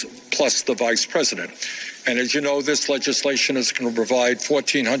 votes plus the vice president. And as you know, this legislation is going to provide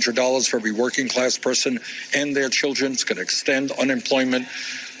 $1,400 for every working class person and their children. It's going to extend unemployment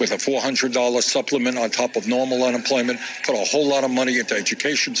with a $400 supplement on top of normal unemployment, put a whole lot of money into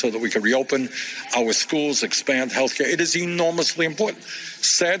education so that we can reopen our schools, expand healthcare. It is enormously important.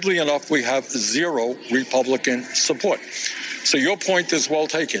 Sadly enough, we have zero Republican support. So your point is well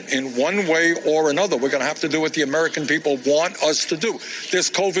taken. In one way or another, we're going to have to do what the American people want us to do. This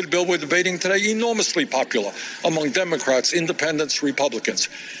COVID bill we're debating today, enormously popular among Democrats, independents, Republicans.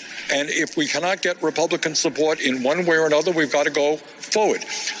 And if we cannot get Republican support in one way or another, we've got to go forward.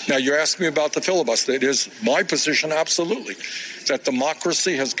 Now, you asked me about the filibuster. It is my position, absolutely, that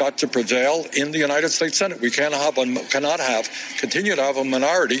democracy has got to prevail in the United States Senate. We continue to have a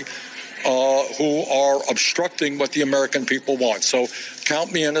minority who are obstructing what the American people want. So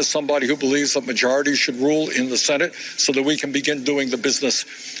count me in as somebody who believes that majorities should rule in the Senate so that we can begin doing the business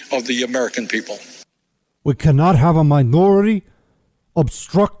of the American people. We cannot have a minority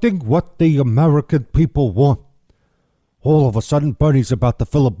obstructing what the American people want. All of a sudden, Bernie's about the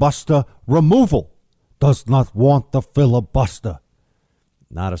filibuster removal. Does not want the filibuster.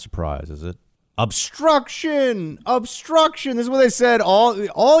 Not a surprise, is it? Obstruction. This is what they said.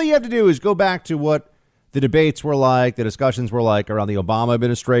 All you have to do is go back to what the debates were like, the discussions were like around the Obama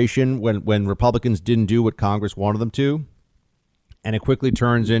administration when Republicans didn't do what Congress wanted them to. And it quickly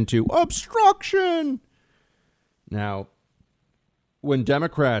turns into obstruction. Now, when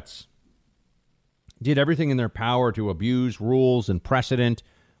Democrats did everything in their power to abuse rules and precedent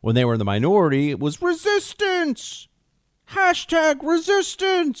when they were in the minority, it was resistance.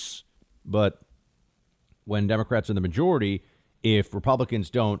 #resistance. But when Democrats are in the majority, if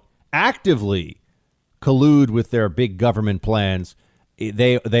Republicans don't actively collude with their big government plans,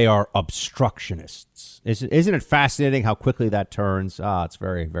 they are obstructionists. Isn't it fascinating how quickly that turns? It's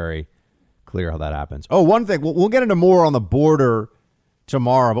very, very clear how that happens. Oh, one thing, we'll get into more on the border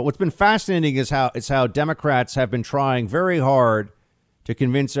tomorrow, but what's been fascinating is how Democrats have been trying very hard to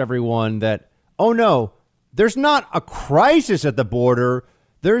convince everyone that, oh no, there's not a crisis at the border.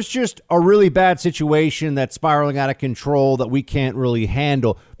 There's just a really bad situation that's spiraling out of control that we can't really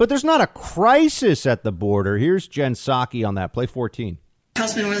handle. But there's not a crisis at the border. Here's Jen Psaki on that. Play 14.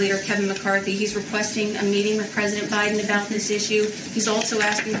 House Minority Leader Kevin McCarthy, he's requesting a meeting with President Biden about this issue. He's also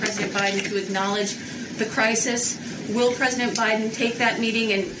asking President Biden to acknowledge the crisis. Will President Biden take that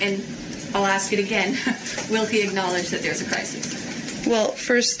meeting? And I'll ask it again. Will he acknowledge that there's a crisis? Well,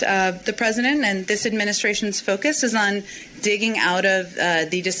 first, the president and this administration's focus is on digging out of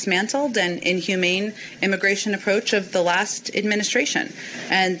the dismantled and inhumane immigration approach of the last administration.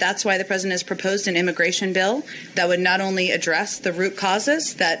 And that's why the president has proposed an immigration bill that would not only address the root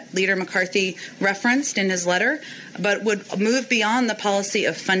causes that Leader McCarthy referenced in his letter, but would move beyond the policy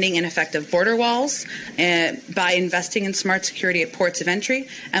of funding ineffective border walls by investing in smart security at ports of entry,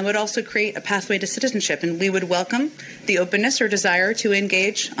 and would also create a pathway to citizenship. And we would welcome the openness or desire to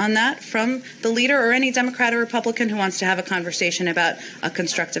engage on that from the leader or any Democrat or Republican who wants to have a conversation about a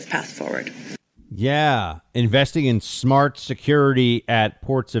constructive path forward. Yeah, investing in smart security at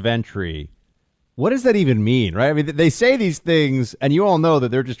ports of entry. What does that even mean, right? I mean, they say these things, and you all know that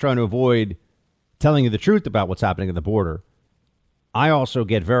they're just trying to avoid telling you the truth about what's happening at the border. I also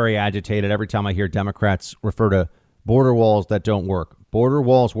get very agitated every time I hear Democrats refer to border walls that don't work. Border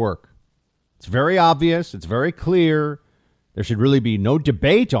walls work. It's very obvious. It's very clear. There should really be no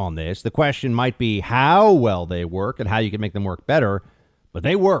debate on this. The question might be how well they work and how you can make them work better, but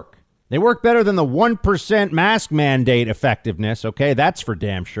they work. They work better than the 1% mask mandate effectiveness, okay? That's for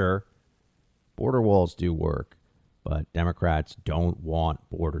damn sure. Border walls do work, but Democrats don't want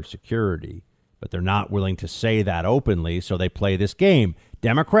border security. But they're not willing to say that openly, so they play this game.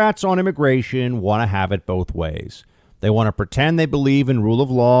 Democrats on immigration want to have it both ways. They want to pretend they believe in rule of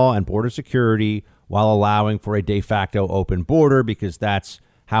law and border security while allowing for a de facto open border because that's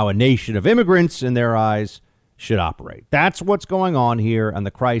how a nation of immigrants, in their eyes, should operate. That's what's going on here, and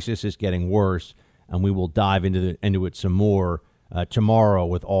the crisis is getting worse, and we will dive into it some more tomorrow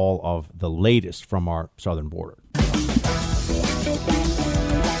with all of the latest from our southern border.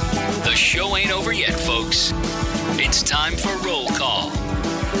 The show ain't over yet, folks. It's time for Roll Call.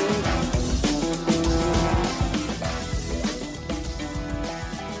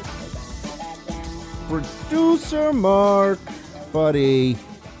 Producer Mark, buddy,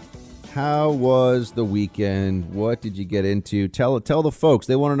 how was the weekend? What did you get into? Tell the folks.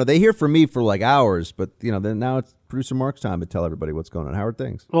 They want to know. They hear from me for like hours, but then now it's Producer Mark's time to tell everybody what's going on. How are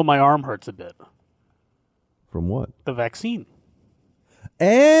things? Well, my arm hurts a bit. From what? The vaccine.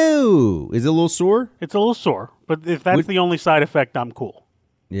 Oh, is it a little sore? It's a little sore, but if that's the only side effect, I'm cool.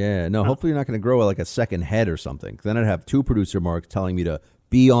 Yeah, no. Hopefully you're not going to grow like a second head or something. Then I'd have two Producer Marks telling me to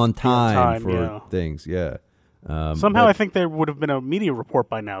be on time for things. Yeah. Somehow I think there would have been a media report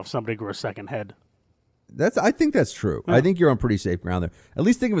by now if somebody grew a second head. I think that's true. Yeah. I think you're on pretty safe ground there. At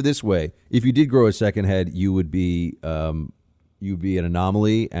least think of it this way: if you did grow a second head, you would be an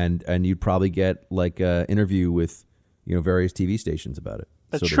anomaly, and you'd probably get like an interview with various TV stations about it.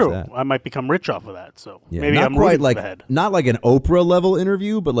 That's true. I might become rich off of that. So maybe not I'm quite rooting like for the head. not like an Oprah level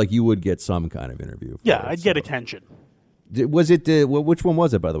interview, but like you would get some kind of interview. Yeah, I'd get attention. Was it which one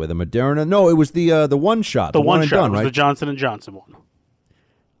was it, by the way? The Moderna? No, it was the one shot. The one shot done, was right? the Johnson & Johnson one.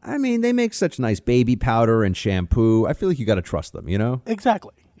 I mean, they make such nice baby powder and shampoo. I feel like you got to trust them,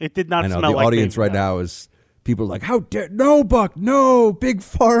 Exactly. It did not I know, smell the like audience baby right powder. now is people are like, how dare, no, Buck, no, Big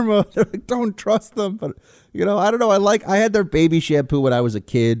Pharma. They're like, don't trust them. But, I don't know. I had their baby shampoo when I was a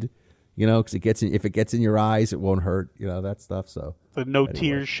kid, because if it gets in your eyes, it won't hurt, that stuff. So The No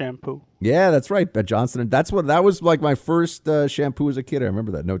Tears shampoo. Yeah, that's right. But Johnson, that was like my first shampoo as a kid. I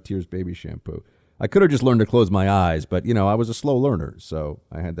remember that No Tears baby shampoo. I could have just learned to close my eyes, but I was a slow learner, so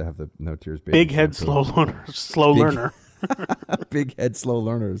I had to have the No Tears baby. Big head, slow learner. Big head, slow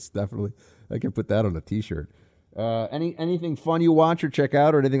learners. Definitely, I can put that on a T-shirt. Anything fun you watch or check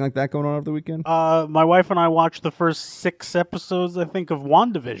out or anything like that going on over the weekend? My wife and I watched the first 6 episodes, I think, of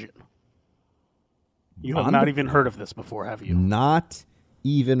WandaVision. You have not even heard of this before, have you? Not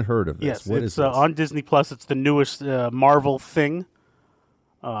even heard of this. Yes, What it's is this? on Disney Plus. It's the newest Marvel thing.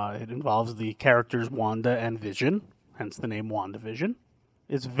 It involves the characters Wanda and Vision, hence the name WandaVision.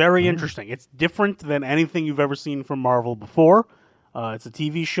 It's very interesting. It's different than anything you've ever seen from Marvel before. It's a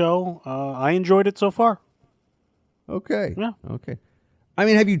TV show. I enjoyed it so far. Okay. Yeah. Okay. I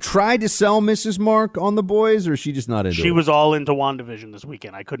mean, have you tried to sell Mrs. Mark on the boys, or is she just not into it? She was all into WandaVision this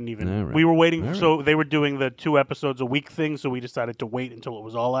weekend. I couldn't even. All right. We were waiting. All right. So they were doing the 2 episodes a week thing, so we decided to wait until it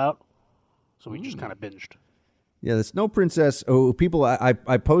was all out. So we just kind of binged. Yeah, the Snow Princess. Oh, people! I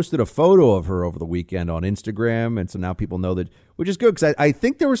posted a photo of her over the weekend on Instagram, and so now people know that, which is good because I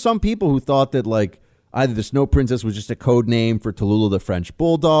think there were some people who thought that like either the Snow Princess was just a code name for Tallulah the French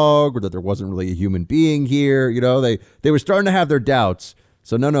Bulldog, or that there wasn't really a human being here. They were starting to have their doubts.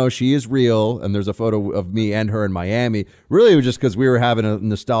 So no, she is real, and there's a photo of me and her in Miami. Really, it was just because we were having a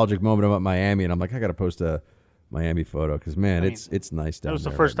nostalgic moment about Miami, and I'm like, I got to post a Miami photo because it's nice down there. That was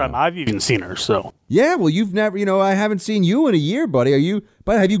the first time I've even seen her. So yeah, well, you've never, I haven't seen you in a year, buddy.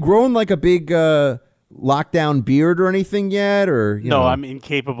 But have you grown like a big lockdown beard or anything yet, or no? I'm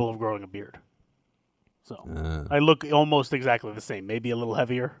incapable of growing a beard. So I look almost exactly the same, maybe a little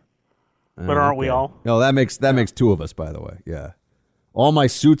heavier, but aren't we all? No, that makes 2 of us, by the way. Yeah. All my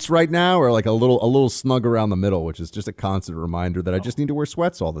suits right now are like a little snug around the middle, which is just a constant reminder that I just need to wear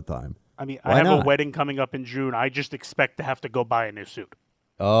sweats all the time. I mean, Why I have not? a wedding coming up in June. I just expect to have to go buy a new suit.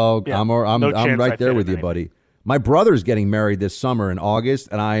 Oh, Yeah, I'm no chance right I there fit with in you, buddy. My brother's getting married this summer in August,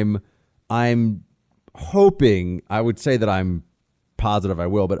 and I'm hoping, I would say that I'm positive I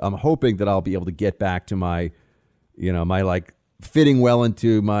will, but I'm hoping that I'll be able to get back to my like fitting well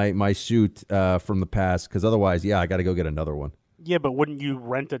into my suit from the past, because otherwise, I got to go get another one. Yeah, but wouldn't you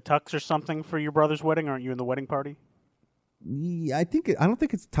rent a tux or something for your brother's wedding? Aren't you in the wedding party? Yeah, I don't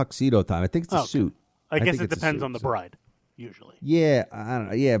think it's tuxedo time. I think it's a suit. I guess think it it's a depends suit, on the so. bride. usually. Yeah, I don't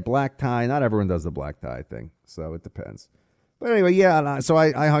know. Yeah, black tie. Not everyone does the black tie thing, so it depends. But anyway, yeah. So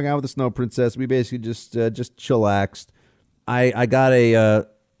I hung out with the Snow Princess. We basically just chillaxed. I got a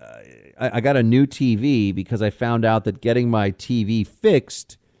new TV because I found out that getting my TV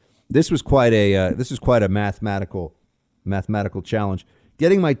fixed. This was quite a mathematical challenge.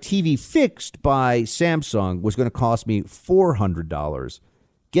 Getting my TV fixed by Samsung was going to cost me $400.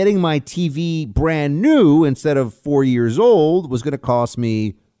 Getting my TV brand new instead of 4 years old was going to cost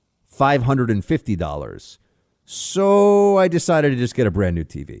me $550. So I decided to just get a brand new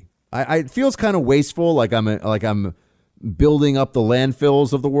TV. It feels kind of wasteful, like I'm building up the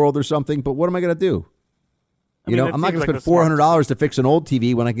landfills of the world or something. But what am I going to do? I'm not going to spend $400 to fix an old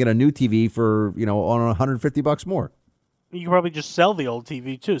TV when I get a new TV for on $150 more. You can probably just sell the old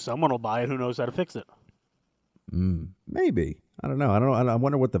TV too. Someone will buy it who knows how to fix it. Maybe. I don't know. I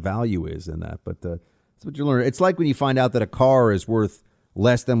wonder what the value is in that. But that's what you learn. It's like when you find out that a car is worth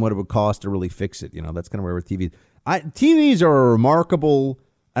less than what it would cost to really fix it. That's kind of where with TVs. TVs are a remarkable,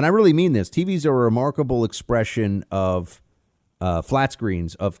 and I really mean this. TVs are a remarkable expression of flat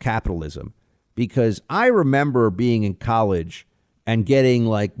screens of capitalism. Because I remember being in college and getting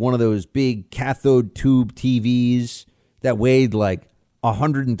like one of those big cathode tube TVs that weighed like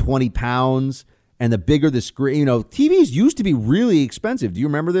 120 pounds. And the bigger the screen, TVs used to be really expensive. Do you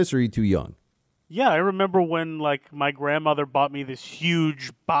remember this, or are you too young? Yeah, I remember when like my grandmother bought me this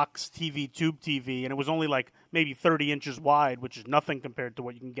huge box TV, tube TV, and it was only like maybe 30 inches wide, which is nothing compared to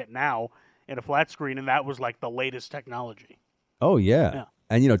what you can get now in a flat screen. And that was like the latest technology. Oh, yeah.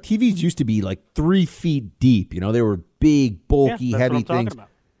 And, TVs used to be like 3 feet deep. They were big, bulky, heavy what I'm things. About.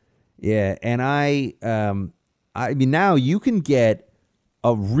 Yeah. And I mean, now you can get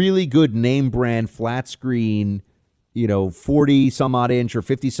a really good name brand flat screen, 40 some odd inch or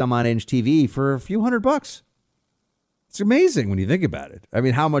 50 some odd inch TV for a few $100. It's amazing when you think about it. I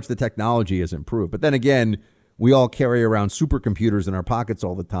mean, how much the technology has improved. But then again, we all carry around supercomputers in our pockets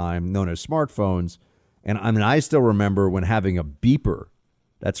all the time, known as smartphones. And I still remember when having a beeper.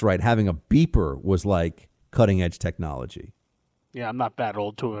 That's right. Having a beeper was like cutting edge technology. Yeah, I'm not that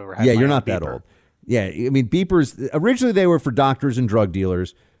old to ever have. Yeah, you're not that old. Yeah, I mean, beepers, originally they were for doctors and drug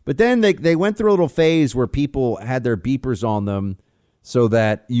dealers, but then they went through a little phase where people had their beepers on them so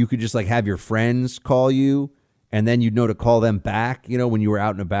that you could just like have your friends call you and then you'd know to call them back, when you were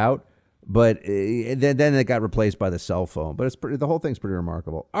out and about. But then it got replaced by the cell phone. But the whole thing's pretty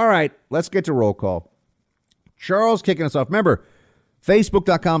remarkable. All right, let's get to roll call. Charles kicking us off. Remember,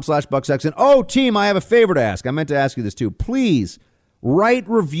 Facebook.com/Buck Sexton. Oh, team, I have a favor to ask. I meant to ask you this too. Please write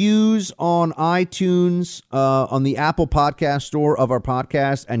reviews on iTunes, on the Apple Podcast Store of our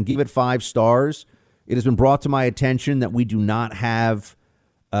podcast, and give it 5 stars. It has been brought to my attention that we do not have,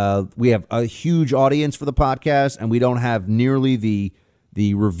 we have a huge audience for the podcast, and we don't have nearly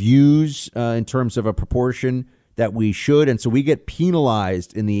the reviews in terms of a proportion that we should. And so we get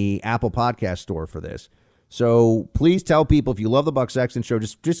penalized in the Apple Podcast Store for this. So please tell people, if you love the Buck Sexton Show,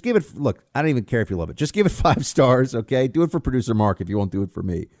 just give it, look, I don't even care if you love it. Just give it 5 stars, okay? Do it for producer Mark if you won't do it for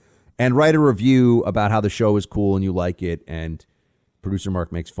me. And write a review about how the show is cool and you like it, and producer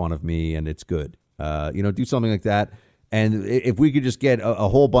Mark makes fun of me and it's good. Do something like that. And if we could just get a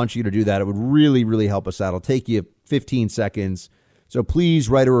whole bunch of you to do that, it would really, really help us out. It'll take you 15 seconds. So please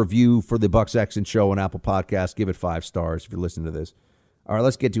write a review for the Buck Sexton Show on Apple Podcasts. Give it 5 stars if you're listening to this. All right,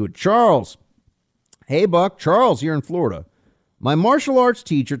 let's get to it. Charles. Hey, Buck. Charles here in Florida. My martial arts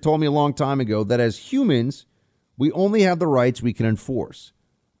teacher told me a long time ago that as humans, we only have the rights we can enforce.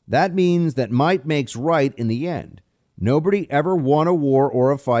 That means that might makes right in the end. Nobody ever won a war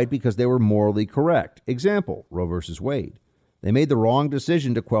or a fight because they were morally correct. Example, Roe versus Wade. They made the wrong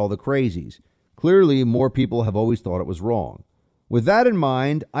decision to quell the crazies. Clearly, more people have always thought it was wrong. With that in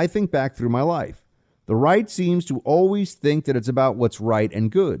mind, I think back through my life. The right seems to always think that it's about what's right and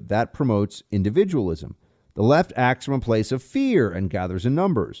good. That promotes individualism. The left acts from a place of fear and gathers in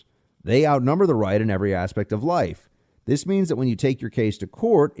numbers. They outnumber the right in every aspect of life. This means that when you take your case to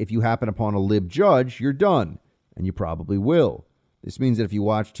court, if you happen upon a lib judge, you're done, and you probably will. This means that if you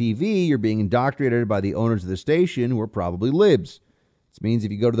watch TV, you're being indoctrinated by the owners of the station, who are probably libs. This means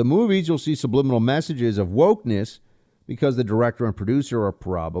if you go to the movies, you'll see subliminal messages of wokeness because the director and producer are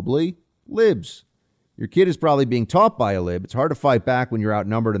probably libs. Your kid is probably being taught by a lib. It's hard to fight back when you're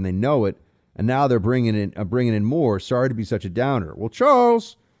outnumbered and they know it. And now they're bringing in more. Sorry to be such a downer. Well,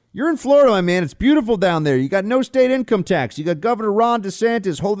 Charles, you're in Florida, my man. It's beautiful down there. You got no state income tax. You got Governor Ron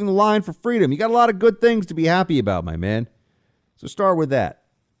DeSantis holding the line for freedom. You got a lot of good things to be happy about, my man. So start with that.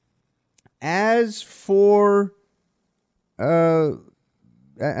 As for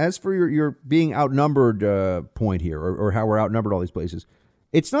as for your being outnumbered point here, or how we're outnumbered all these places,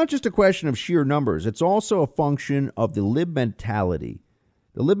 it's not just a question of sheer numbers. It's also a function of the lib mentality.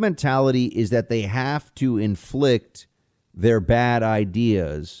 The lib mentality is that they have to inflict their bad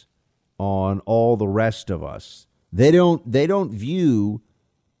ideas on all the rest of us. They don't view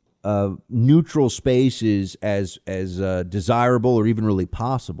neutral spaces as desirable or even really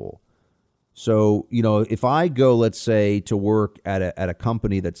possible. So, if I go, let's say, to work at a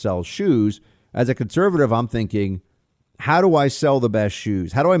company that sells shoes, as a conservative, I'm thinking, how do I sell the best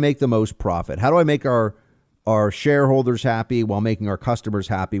shoes? How do I make the most profit? How do I make our shareholders happy while making our customers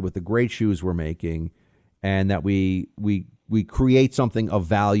happy with the great shoes we're making, and that we create something of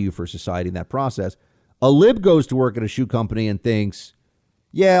value for society in that process? A lib goes to work at a shoe company and thinks,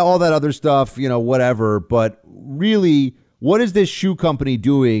 yeah, all that other stuff, whatever. But really, what is this shoe company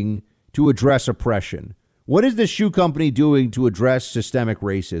doing to address oppression? What is this shoe company doing to address systemic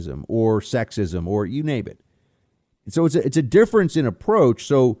racism or sexism or you name it? So it's a difference in approach.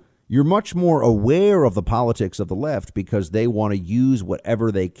 So you're much more aware of the politics of the left because they want to use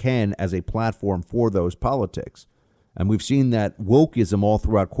whatever they can as a platform for those politics. And we've seen that wokeism all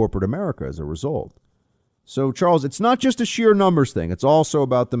throughout corporate America as a result. So, Charles, it's not just a sheer numbers thing. It's also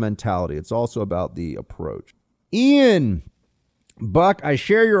about the mentality. It's also about the approach. Ian, Buck, I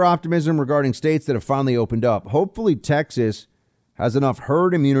share your optimism regarding states that have finally opened up. Hopefully Texas has enough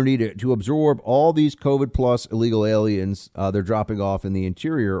herd immunity to absorb all these COVID plus illegal aliens they're dropping off in the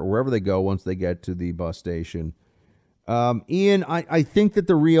interior or wherever they go once they get to the bus station. Ian, I think that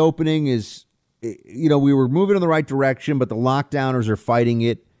the reopening is, we were moving in the right direction, but the lockdowners are fighting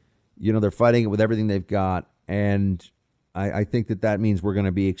it. They're fighting it with everything they've got. And I think that means we're going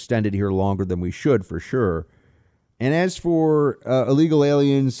to be extended here longer than we should, for sure. And as for illegal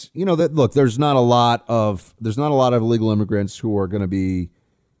aliens, there's not a lot of illegal immigrants who are going to be,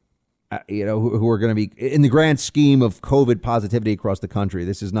 who are going to be in the grand scheme of COVID positivity across the country.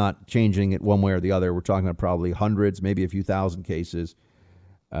 This is not changing it one way or the other. We're talking about probably hundreds, maybe a few thousand cases.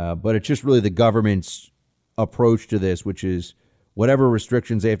 But it's just really the government's approach to this, which is whatever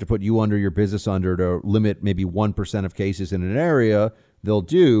restrictions they have to put you under, your business under, to limit maybe 1% of cases in an area, they'll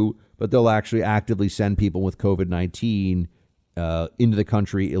do, but they'll actually actively send people with COVID-19 into the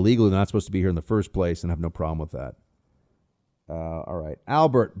country illegally. They're not supposed to be here in the first place and have no problem with that. All right.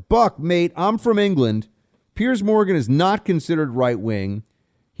 Albert, Buck, mate, I'm from England. Piers Morgan is not considered right-wing.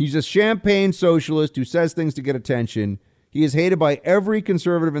 He's a champagne socialist who says things to get attention. He is hated by every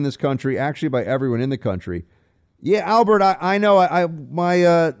conservative in this country, actually by everyone in the country. Yeah, Albert, I know. My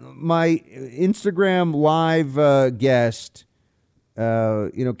Instagram live guest,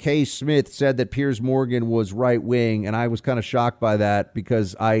 Kay Smith, said that Piers Morgan was right wing, and I was kind of shocked by that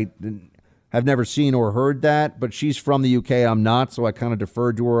because I have never seen or heard that. But she's from the UK, I'm not, so I kind of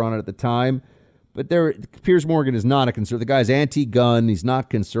deferred to her on it at the time. But Piers Morgan is not a conservative. The guy's anti-gun. He's not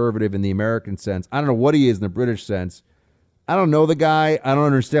conservative in the American sense. I don't know what he is in the British sense. I don't know the guy. I don't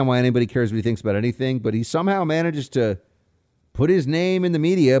understand why anybody cares what he thinks about anything, but he somehow manages to put his name in the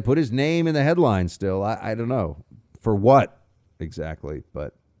media, put his name in the headlines still. I don't know for what exactly,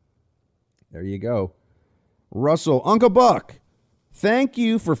 but there you go. Russell, Uncle Buck, thank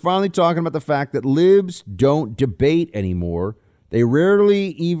you for finally talking about the fact that libs don't debate anymore. They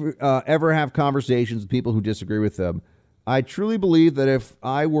rarely ever have conversations with people who disagree with them. I truly believe that if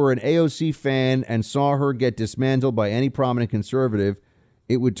I were an AOC fan and saw her get dismantled by any prominent conservative,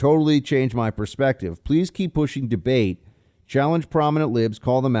 it would totally change my perspective. Please keep pushing debate. Challenge prominent libs,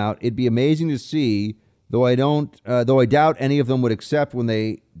 call them out. It'd be amazing to see, though I doubt any of them would accept when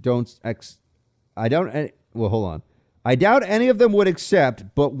they don't. I doubt any of them would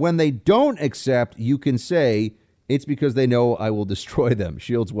accept, but when they don't accept, you can say it's because they know I will destroy them.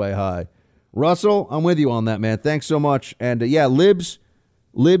 Shields way high. Russell, I'm with you on that, man. Thanks so much. And yeah, libs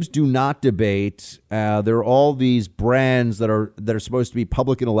do not debate. There are all these brands that are supposed to be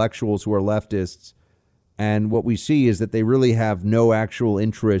public intellectuals who are leftists. And what we see is that they really have no actual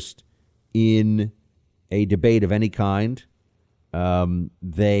interest in a debate of any kind.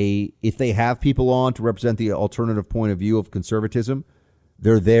 If they have people on to represent the alternative point of view of conservatism,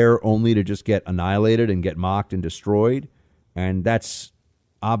 they're there only to just get annihilated and get mocked and destroyed. And that's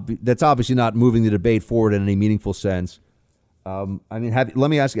obviously not moving the debate forward in any meaningful sense. Let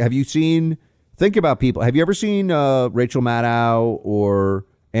me ask you, have you seen, think about people, have you ever seen Rachel Maddow or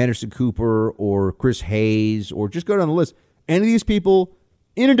Anderson Cooper or Chris Hayes, or just go down the list, any of these people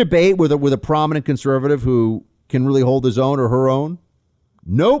in a debate with a prominent conservative who can really hold his own or her own?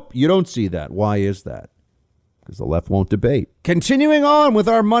 Nope, you don't see that. Why is that? Because the left won't debate. Continuing on with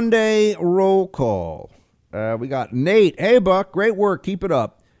our Monday roll call. We got Nate. Hey, Buck. Great work. Keep it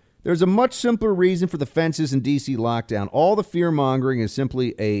up. There's a much simpler reason for the fences and D.C. lockdown. All the fear-mongering is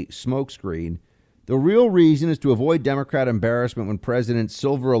simply a smokescreen. The real reason is to avoid Democrat embarrassment when President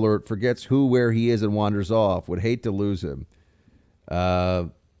Silver Alert forgets who, where he is, and wanders off. Would hate to lose him.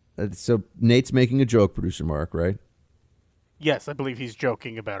 So Nate's making a joke, Producer Mark, right? Yes, I believe he's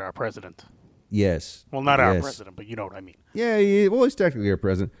joking about our president. Yes. Well, not our president, but you know what I mean. Yeah, well, he's technically our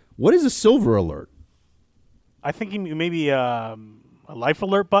president. What is a Silver Alert? I think maybe a life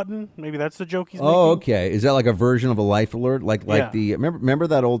alert button. Maybe that's the joke he's making. Oh, okay. Is that like a version of a life alert? Like Yeah. the remember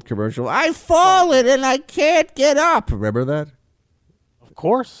that old commercial? I've fallen and I can't get up. Remember that? Of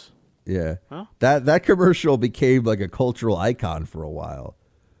course. Yeah. Huh? That commercial became like a cultural icon for a while.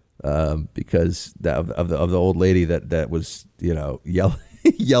 Because of the old lady that was,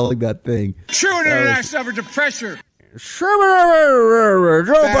 yelling that thing. True international effort to pressure. Joe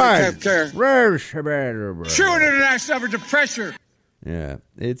Biden. True international effort to pressure. Yeah,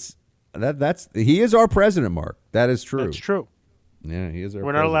 that's he is our president, Mark. That is true. That's true. Yeah, he is our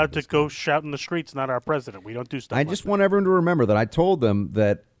We're president. not allowed to go shout in the streets, not our president. We don't do stuff I like just that. want everyone to remember that I told them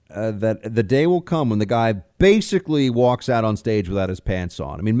that that the day will come when the guy basically walks out on stage without his pants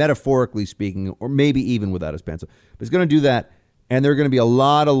on. I mean, metaphorically speaking, or maybe even without his pants on. But he's going to do that, and there are going to be a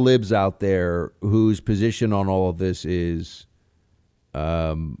lot of libs out there whose position on all of this is,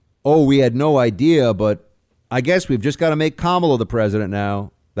 we had no idea, but I guess we've just got to make Kamala the president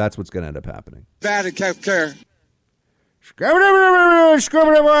now. That's what's going to end up happening. Bad and kept care.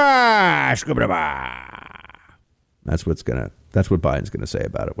 That's what Biden's gonna say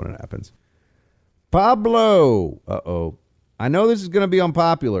about it when it happens. Pablo. I know this is gonna be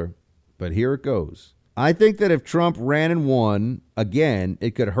unpopular, but here it goes. I think that if Trump ran and won again,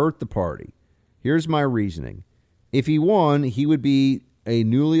 it could hurt the party. Here's my reasoning. If he won, he would be a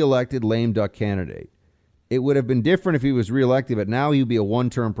newly elected lame duck candidate. It would have been different if he was reelected, but now he would be a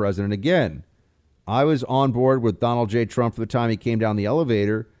one-term president again. I was on board with Donald J. Trump for the time he came down the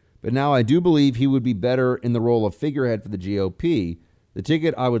elevator, but now I do believe he would be better in the role of figurehead for the GOP. The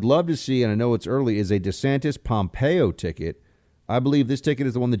ticket I would love to see, and I know it's early, is a DeSantis-Pompeo ticket. I believe this ticket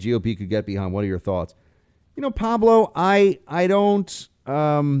is the one the GOP could get behind. What are your thoughts? Pablo, I don't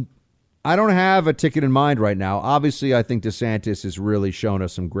have a ticket in mind right now. Obviously, I think DeSantis has really shown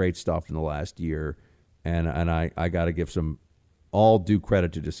us some great stuff in the last year, and I got to give some all due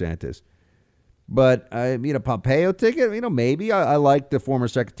credit to DeSantis. But Pompeo ticket, maybe I like the former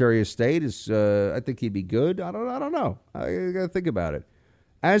Secretary of State. I think he'd be good. I don't know. I got to think about it.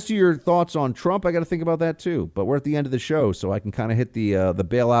 As to your thoughts on Trump, I got to think about that too. But we're at the end of the show, so I can kind of hit the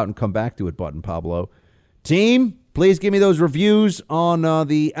bailout and come back to it button, Pablo. Team, please give me those reviews on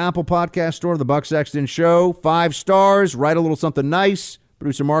the Apple Podcast Store, The Buck Sexton Show. 5 stars. Write a little something nice.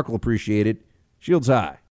 Producer Mark will appreciate it. Shields high.